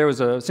guys on there was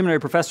a seminary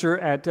professor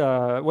at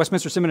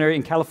Westminster Seminary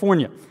in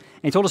California. And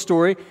he told a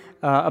story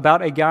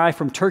about a guy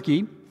from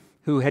Turkey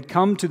who had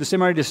come to the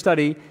seminary to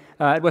study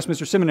at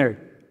Westminster Seminary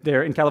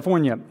there in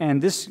California.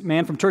 And this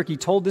man from Turkey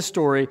told this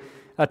story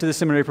to the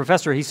seminary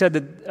professor. He said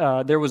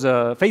that there was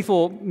a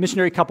faithful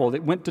missionary couple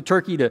that went to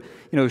Turkey to,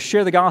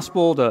 share the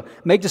gospel, to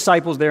make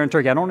disciples there in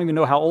Turkey. I don't even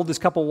know how old this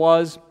couple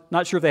was.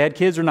 Not sure if they had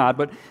kids or not,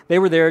 but they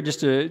were there just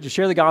to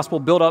share the gospel,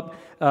 build up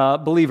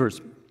believers.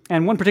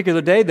 And one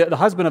particular day, the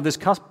husband of this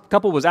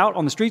couple was out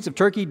on the streets of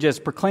Turkey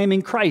just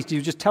proclaiming Christ. He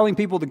was just telling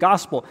people the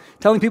gospel,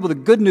 telling people the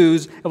good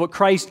news of what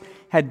Christ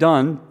had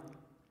done.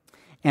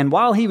 And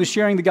while he was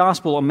sharing the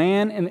gospel, a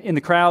man in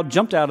the crowd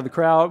jumped out of the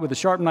crowd with a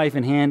sharp knife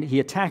in hand. He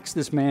attacks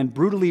this man,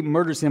 brutally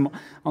murders him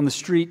on the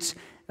streets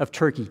of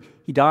Turkey.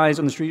 He dies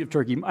on the street of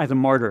Turkey as a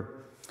martyr.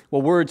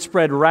 Well, word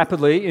spread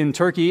rapidly in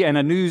Turkey, and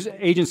a news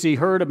agency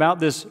heard about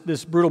this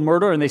brutal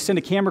murder, and they sent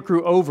a camera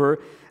crew over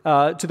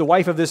to the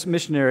wife of this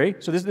missionary.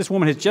 So this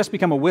woman has just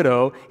become a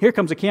widow. Here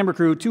comes a camera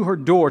crew to her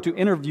door to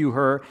interview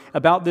her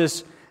about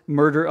this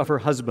murder of her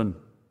husband.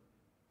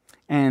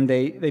 And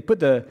they put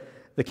the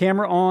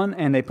camera on,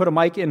 and they put a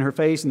mic in her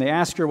face, and they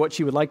asked her what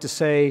she would like to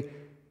say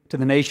to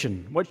the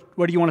nation. What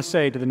do you want to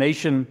say to the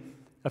nation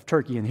of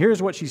Turkey? And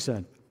here's what she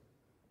said.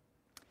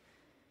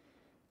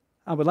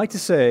 I would like to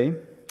say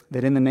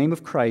that in the name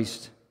of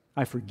Christ,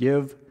 I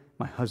forgive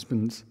my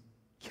husband's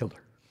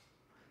killer.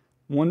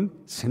 One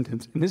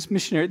sentence. And this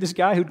missionary, this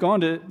guy who'd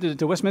gone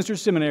to Westminster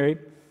Seminary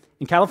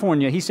in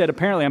California, he said,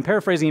 apparently, I'm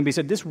paraphrasing him, but he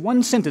said, this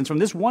one sentence from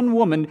this one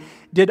woman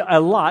did a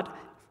lot,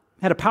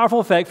 had a powerful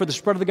effect for the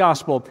spread of the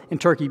gospel in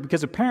Turkey,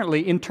 because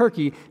apparently in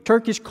Turkey,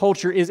 Turkish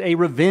culture is a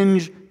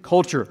revenge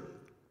culture.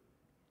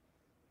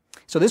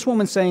 So this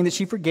woman saying that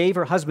she forgave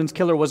her husband's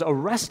killer was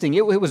arresting.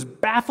 It was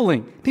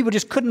baffling. People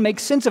just couldn't make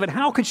sense of it.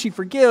 How could she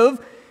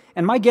forgive?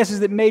 And my guess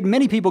is that it made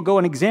many people go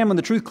and examine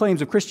the truth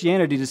claims of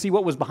Christianity to see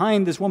what was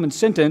behind this woman's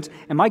sentence.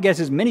 And my guess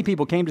is many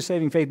people came to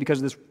saving faith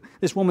because of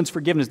this woman's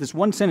forgiveness, this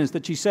one sentence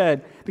that she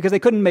said, because they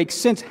couldn't make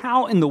sense.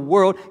 How in the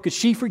world could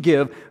she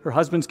forgive her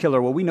husband's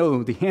killer? Well, we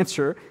know the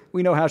answer.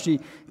 We know how she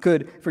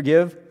could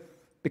forgive,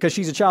 because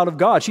she's a child of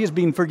God. She has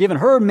been forgiven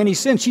her many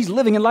sins. She's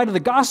living in light of the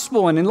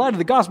gospel, and in light of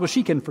the gospel,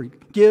 she can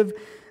forgive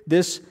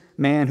this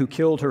man who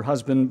killed her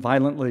husband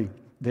violently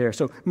there.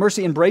 So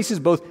mercy embraces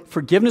both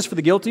forgiveness for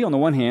the guilty on the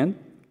one hand,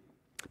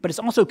 but it's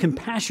also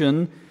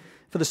compassion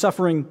for the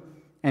suffering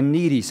and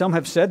needy. Some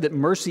have said that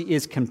mercy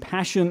is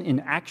compassion in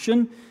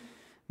action.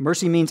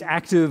 Mercy means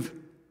active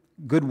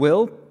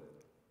goodwill.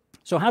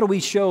 So how do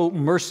we show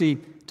mercy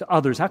to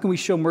others? How can we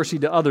show mercy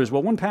to others?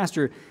 Well, one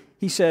pastor,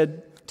 he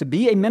said, to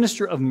be a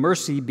minister of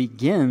mercy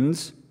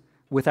begins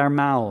with our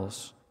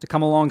mouths, to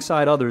come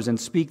alongside others and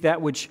speak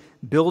that which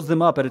builds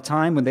them up at a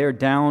time when they are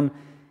down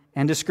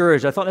and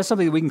discouraged. I thought that's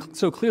something that we can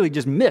so clearly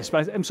just miss,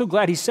 but I'm so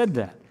glad he said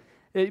that.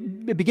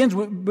 It begins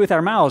with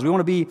our mouths. We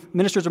want to be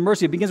ministers of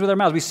mercy. It begins with our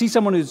mouths. We see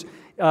someone who's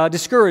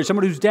discouraged,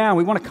 someone who's down.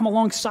 We want to come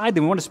alongside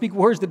them. We want to speak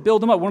words that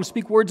build them up. We want to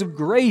speak words of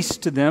grace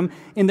to them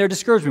in their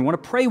discouragement. We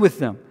want to pray with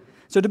them.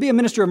 So to be a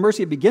minister of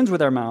mercy, it begins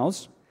with our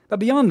mouths. But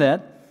beyond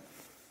that,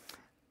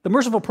 the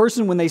merciful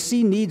person, when they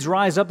see needs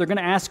rise up, they're going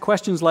to ask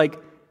questions like,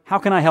 how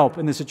can I help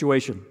in this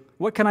situation?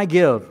 What can I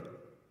give?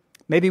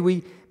 Maybe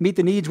we meet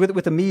the needs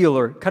with a meal,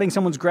 or cutting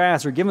someone's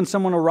grass, or giving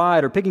someone a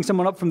ride, or picking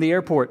someone up from the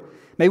airport.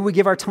 Maybe we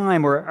give our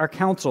time or our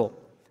counsel.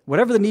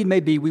 Whatever the need may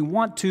be, we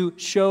want to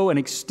show and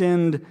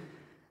extend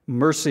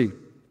mercy.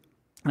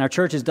 And our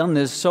church has done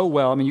this so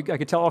well. I mean, I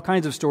could tell all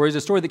kinds of stories.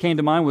 A story that came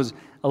to mind was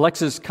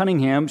Alexis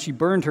Cunningham. She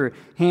burned her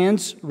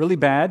hands really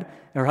bad.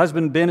 Her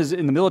husband, Ben, is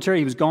in the military.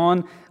 He was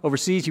gone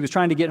overseas. He was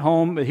trying to get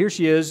home. But here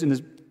she is in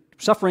this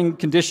suffering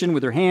condition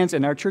with her hands.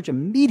 And our church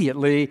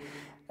immediately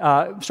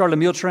started a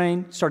meal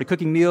train, started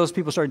cooking meals.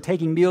 People started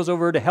taking meals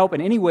over to help in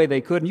any way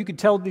they could. And you could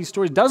tell these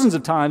stories dozens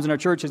of times, and our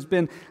church has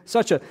been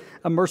such a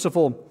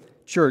merciful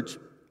church.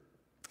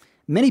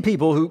 Many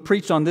people who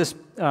preached on this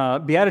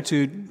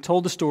beatitude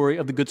told the story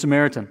of the Good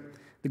Samaritan.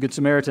 The Good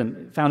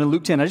Samaritan, found in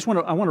Luke 10. I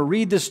want to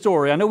read this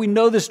story. I know we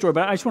know this story,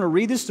 but I just want to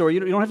read this story. You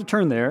don't have to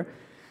turn there.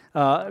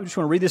 I just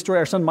want to read this story.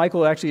 Our son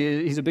Michael,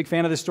 actually, he's a big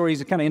fan of this story.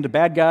 He's kind of into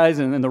bad guys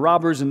and the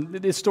robbers, and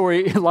this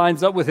story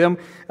lines up with him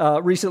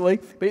recently.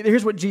 But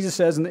here's what Jesus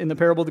says in the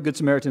parable of the Good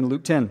Samaritan in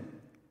Luke 10.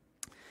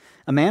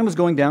 A man was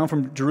going down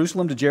from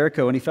Jerusalem to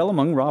Jericho, and he fell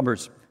among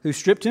robbers, who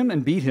stripped him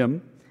and beat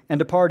him and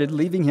departed,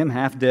 leaving him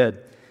half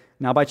dead.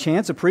 Now by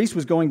chance a priest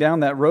was going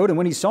down that road, and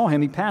when he saw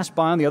him, he passed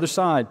by on the other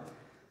side.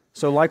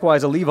 So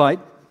likewise a Levite,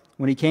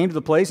 when he came to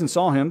the place and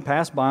saw him,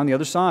 passed by on the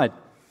other side.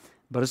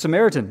 But a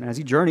Samaritan, as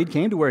he journeyed,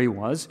 came to where he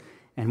was,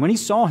 and when he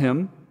saw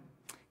him,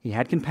 he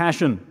had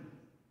compassion.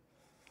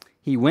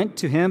 He went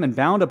to him and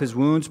bound up his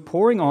wounds,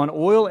 pouring on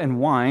oil and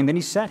wine. Then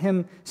he set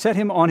him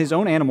on his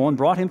own animal and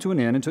brought him to an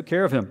inn and took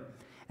care of him.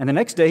 And the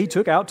next day he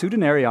took out 2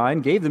 denarii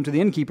and gave them to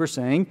the innkeeper,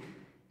 saying,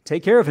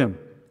 "Take care of him,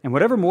 and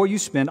whatever more you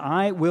spend,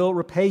 I will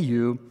repay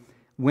you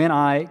when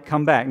I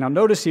come back." Now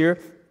notice here,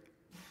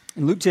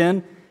 in Luke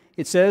 10,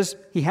 it says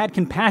he had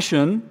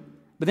compassion,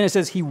 but then it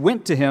says he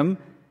went to him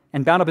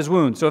and bound up his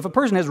wounds. So if a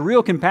person has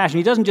real compassion,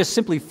 he doesn't just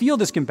simply feel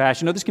this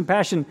compassion. No, this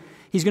compassion,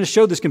 he's going to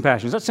show this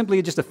compassion. It's not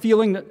simply just a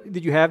feeling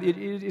that you have.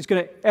 It's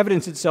going to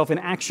evidence itself in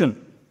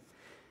action.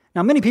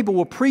 Now, many people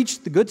will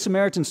preach the Good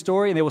Samaritan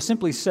story, and they will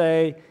simply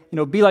say,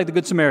 be like the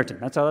Good Samaritan.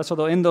 That's how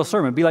they'll end their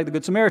sermon, be like the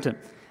Good Samaritan.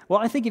 Well,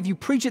 I think if you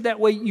preach it that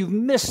way, you've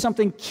missed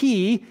something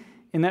key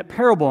in that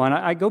parable. And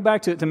I go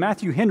back to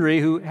Matthew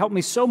Henry, who helped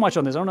me so much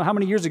on this. I don't know how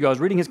many years ago, I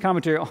was reading his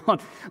commentary on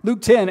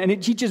Luke 10, and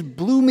he just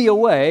blew me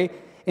away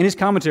in his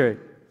commentary.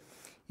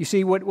 You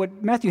see,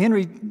 what Matthew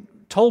Henry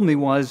told me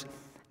was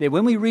that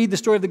when we read the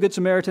story of the Good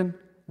Samaritan,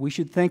 we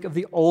should think of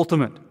the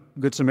ultimate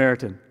Good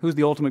Samaritan. Who's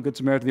the ultimate Good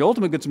Samaritan? The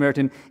ultimate Good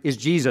Samaritan is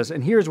Jesus.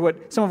 And here's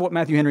some of what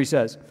Matthew Henry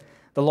says.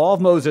 The law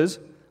of Moses,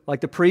 like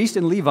the priest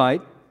and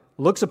Levite,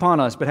 looks upon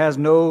us but has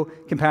no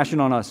compassion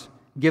on us,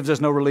 gives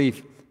us no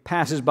relief,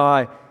 passes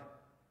by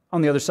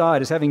on the other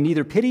side as having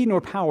neither pity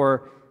nor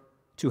power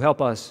to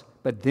help us.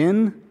 But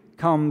then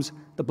comes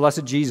the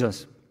blessed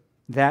Jesus,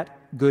 that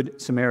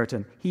Good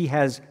Samaritan. He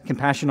has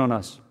compassion on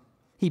us.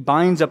 He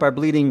binds up our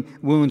bleeding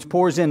wounds,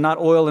 pours in not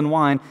oil and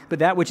wine, but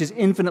that which is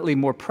infinitely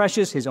more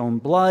precious, his own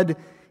blood.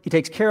 He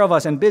takes care of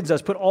us and bids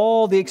us put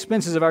all the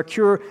expenses of our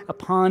cure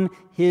upon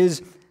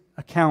his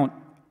account.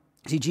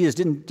 See, Jesus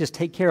didn't just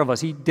take care of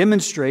us. He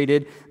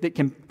demonstrated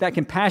that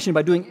compassion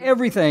by doing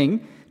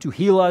everything to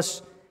heal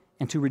us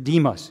and to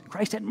redeem us.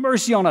 Christ had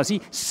mercy on us.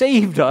 He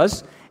saved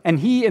us,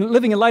 and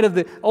living in light of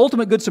the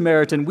ultimate Good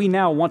Samaritan, we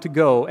now want to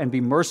go and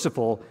be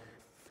merciful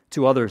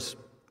to others.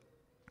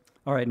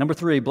 All right, number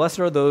 3, blessed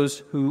are those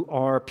who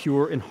are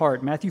pure in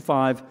heart. Matthew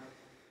 5,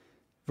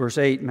 verse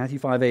 8, Matthew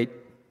 5:8.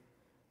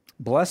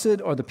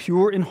 Blessed are the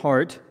pure in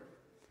heart,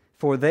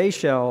 for they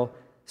shall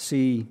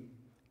see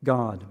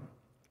God.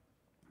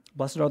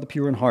 Blessed are the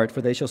pure in heart, for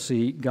they shall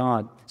see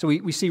God. So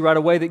we see right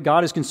away that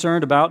God is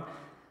concerned about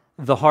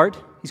the heart.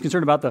 He's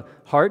concerned about the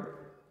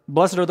heart.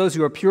 Blessed are those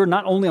who are pure,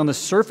 not only on the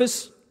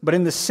surface, but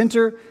in the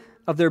center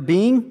of their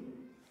being.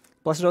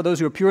 Blessed are those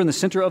who are pure in the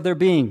center of their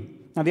being.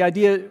 Now, the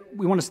idea,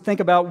 we want to think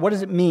about what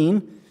does it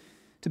mean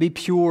to be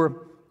pure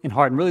in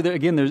heart. And really,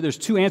 again, there's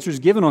 2 answers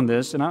given on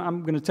this, and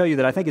I'm going to tell you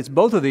that I think it's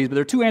both of these, but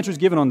there are 2 answers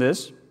given on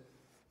this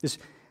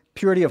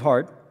purity of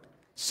heart.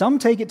 Some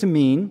take it to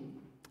mean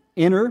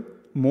inner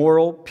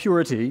moral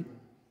purity.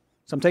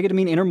 Some take it to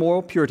mean inner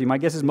moral purity. My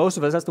guess is most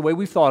of us, that's the way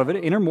we've thought of it,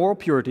 inner moral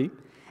purity,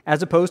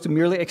 as opposed to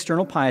merely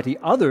external piety.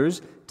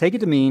 Others take it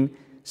to mean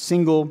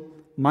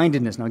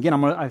single-mindedness. Now, again,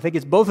 I think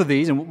it's both of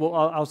these, and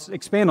I'll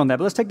expand on that,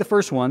 but let's take the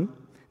first one.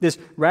 This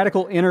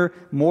radical inner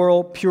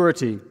moral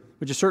purity,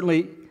 which is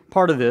certainly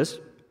part of this.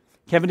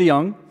 Kevin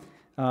DeYoung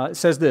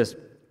says this: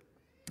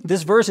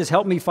 "This verse has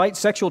helped me fight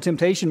sexual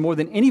temptation more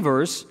than any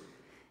verse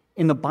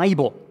in the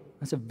Bible."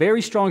 That's a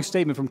very strong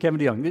statement from Kevin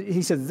DeYoung.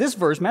 He says this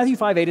verse, Matthew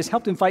 5:8, has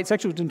helped him fight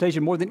sexual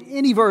temptation more than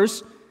any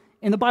verse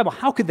in the Bible.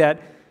 How could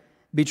that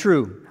be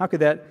true? How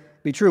could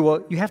that be true?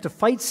 Well, you have to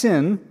fight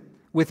sin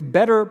with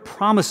better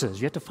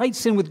promises. You have to fight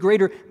sin with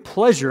greater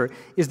pleasure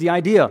is the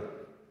idea.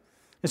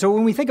 And so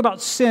when we think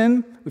about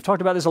sin, we've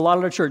talked about this a lot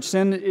at our church.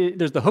 Sin,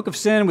 there's the hook of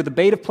sin with the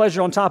bait of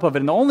pleasure on top of it.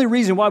 And the only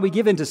reason why we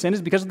give in to sin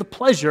is because of the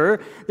pleasure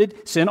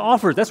that sin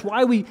offers. That's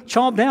why we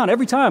chomp down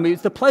every time.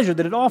 It's the pleasure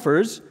that it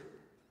offers.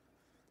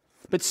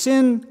 But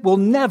sin will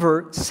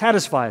never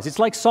satisfy us. It's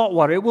like salt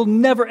water. It will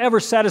never, ever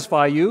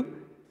satisfy you.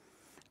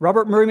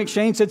 Robert Murray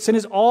McShane said, "Sin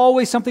is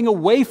always something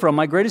away from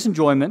my greatest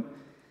enjoyment.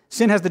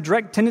 Sin has the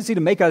direct tendency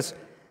to make us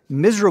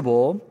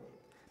miserable.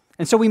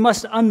 And so we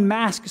must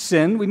unmask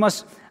sin. We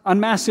must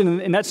unmask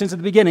sin in that sense at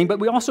the beginning, but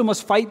we also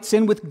must fight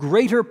sin with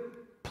greater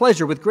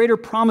pleasure, with greater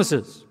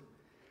promises."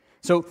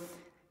 So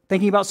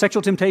thinking about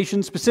sexual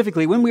temptation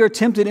specifically, when we are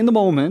tempted in the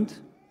moment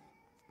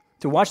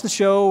to watch the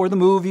show or the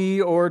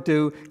movie or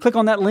to click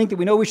on that link that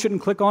we know we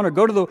shouldn't click on or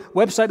go to the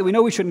website that we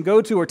know we shouldn't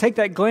go to or take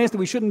that glance that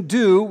we shouldn't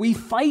do, we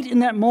fight in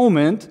that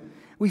moment.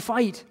 We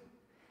fight.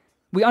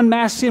 We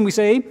unmask sin. We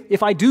say,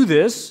 if I do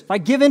this, if I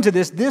give into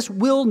this, this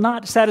will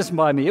not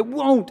satisfy me. It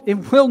won't.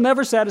 It will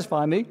never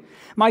satisfy me.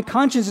 My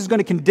conscience is going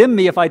to condemn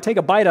me if I take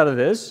a bite out of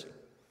this,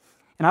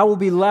 and I will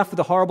be left with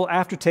a horrible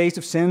aftertaste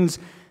of sin's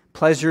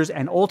pleasures,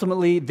 and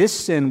ultimately this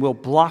sin will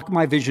block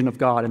my vision of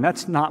God, and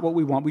that's not what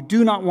we want. We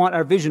do not want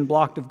our vision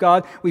blocked of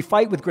God. We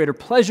fight with greater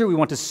pleasure. We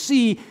want to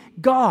see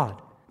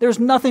God. There's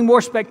nothing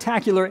more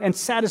spectacular and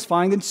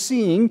satisfying than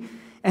seeing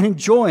and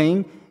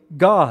enjoying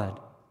God.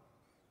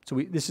 So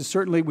we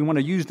want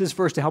to use this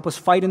verse to help us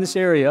fight in this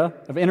area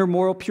of inner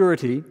moral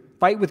purity,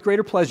 fight with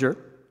greater pleasure.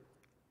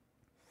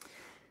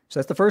 So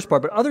that's the first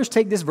part. But others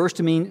take this verse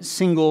to mean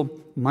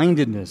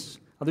single-mindedness.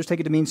 Others take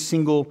it to mean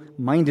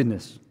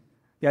single-mindedness.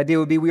 The idea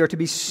would be we are to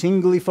be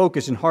singly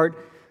focused in heart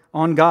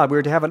on God. We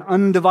are to have an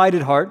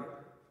undivided heart.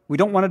 We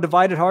don't want a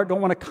divided heart,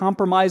 don't want a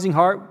compromising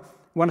heart.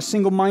 We want a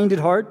single-minded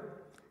heart.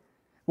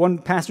 One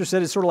pastor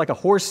said it's sort of like a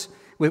horse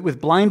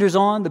with blinders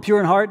on, the pure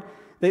in heart.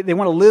 They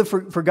want to live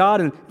for God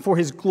and for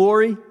His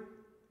glory.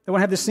 They want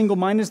to have this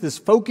single-mindedness, this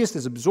focus,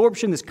 this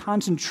absorption, this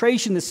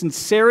concentration, this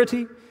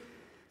sincerity.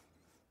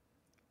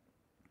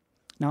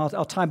 Now,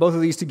 I'll tie both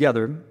of these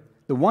together.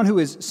 The one who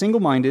is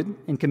single-minded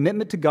in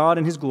commitment to God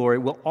and His glory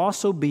will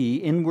also be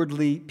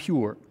inwardly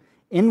pure.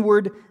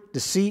 Inward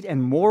deceit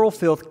and moral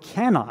filth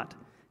cannot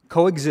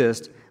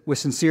coexist with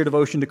sincere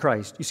devotion to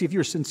Christ. You see, if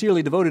you're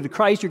sincerely devoted to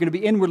Christ, you're going to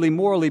be inwardly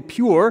morally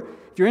pure.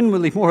 If you're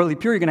inwardly morally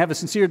pure, you're going to have a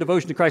sincere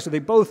devotion to Christ. So they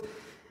both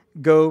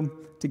go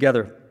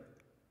together.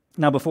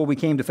 Now, before we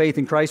came to faith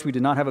in Christ, we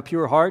did not have a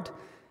pure heart.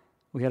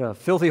 We had a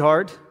filthy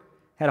heart,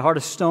 had a heart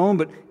of stone,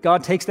 but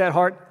God takes that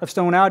heart of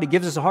stone out. He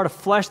gives us a heart of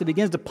flesh that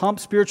begins to pump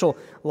spiritual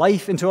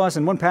life into us.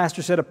 And one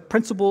pastor said, a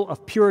principle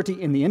of purity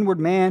in the inward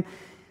man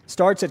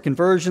starts at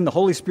conversion. The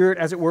Holy Spirit,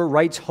 as it were,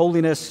 writes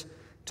holiness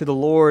to the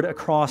Lord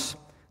across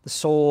the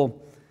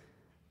soul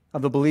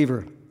of the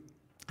believer.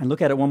 And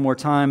look at it one more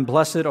time.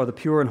 Blessed are the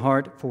pure in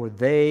heart, for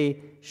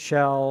they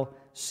shall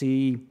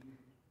see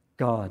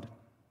God.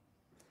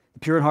 The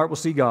pure in heart will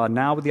see God,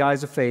 now with the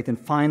eyes of faith, and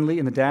finally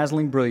in the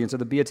dazzling brilliance of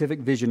the beatific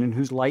vision, in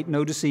whose light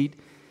no deceit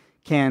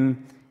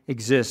can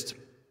exist.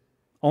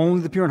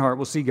 Only the pure in heart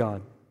will see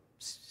God.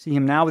 See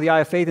Him now with the eye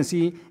of faith, and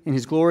see in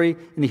His glory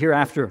in the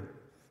hereafter.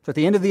 So at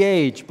the end of the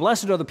age,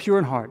 blessed are the pure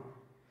in heart,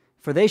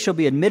 for they shall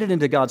be admitted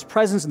into God's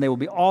presence, and they will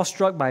be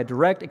awestruck by a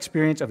direct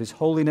experience of His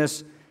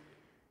holiness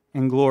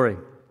and glory.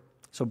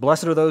 So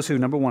blessed are those who,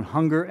 number one,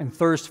 hunger and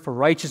thirst for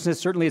righteousness.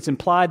 Certainly it's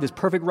implied, this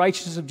perfect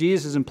righteousness of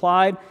Jesus is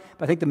implied,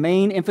 but I think the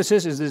main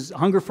emphasis is this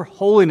hunger for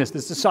holiness,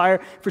 this desire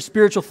for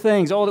spiritual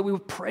things. Oh, that we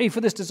would pray for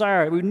this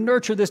desire, we would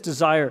nurture this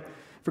desire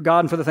for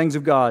God and for the things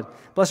of God.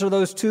 Blessed are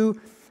those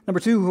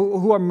number two,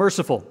 who are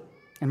merciful.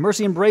 And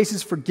mercy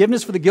embraces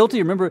forgiveness for the guilty.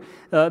 Remember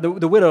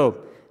the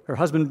widow, her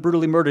husband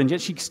brutally murdered, and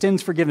yet she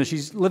extends forgiveness.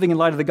 She's living in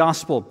light of the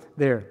gospel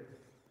there.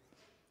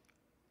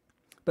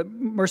 But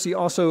mercy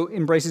also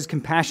embraces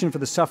compassion for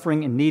the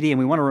suffering and needy, and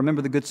we want to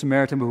remember the Good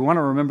Samaritan, but we want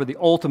to remember the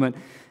ultimate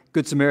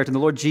Good Samaritan, the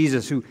Lord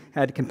Jesus, who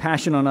had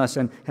compassion on us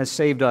and has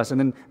saved us. And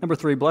then number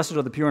three, blessed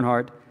are the pure in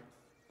heart,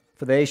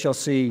 for they shall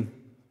see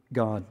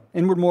God.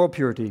 Inward moral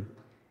purity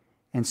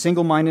and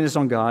single-mindedness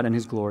on God and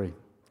His glory.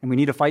 And we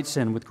need to fight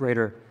sin with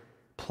greater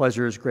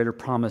pleasures, greater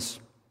promises.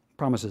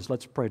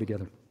 Let's pray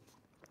together.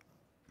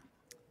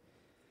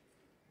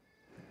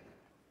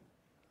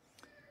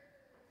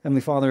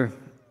 Heavenly Father,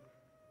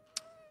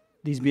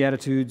 these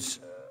Beatitudes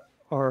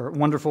are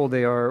wonderful.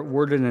 They are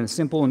worded in a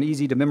simple and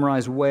easy to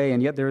memorize way,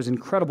 and yet there is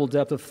incredible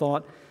depth of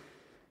thought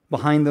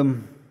behind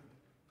them.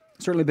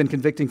 It's certainly been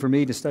convicting for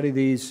me to study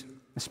these,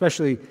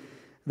 especially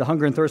the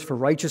hunger and thirst for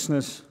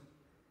righteousness.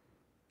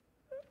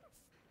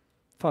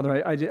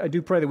 Father, I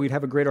do pray that we'd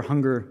have a greater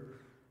hunger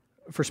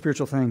for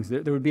spiritual things.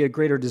 There would be a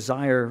greater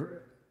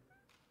desire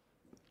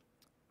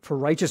for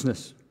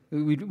righteousness.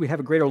 We'd have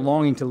a greater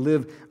longing to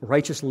live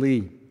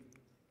righteously.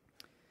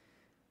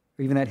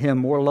 Or even that hymn,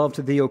 More Love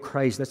to Thee, O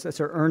Christ. That's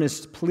our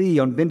earnest plea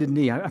on bended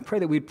knee. I pray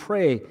that we'd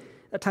pray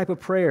that type of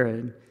prayer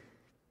and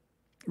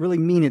really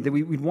mean it, that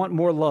we'd want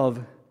more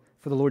love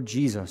for the Lord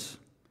Jesus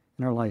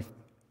in our life.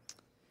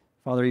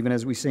 Father, even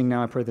as we sing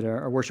now, I pray that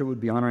our worship would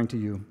be honoring to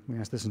You. We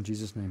ask this in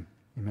Jesus' name.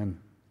 Amen.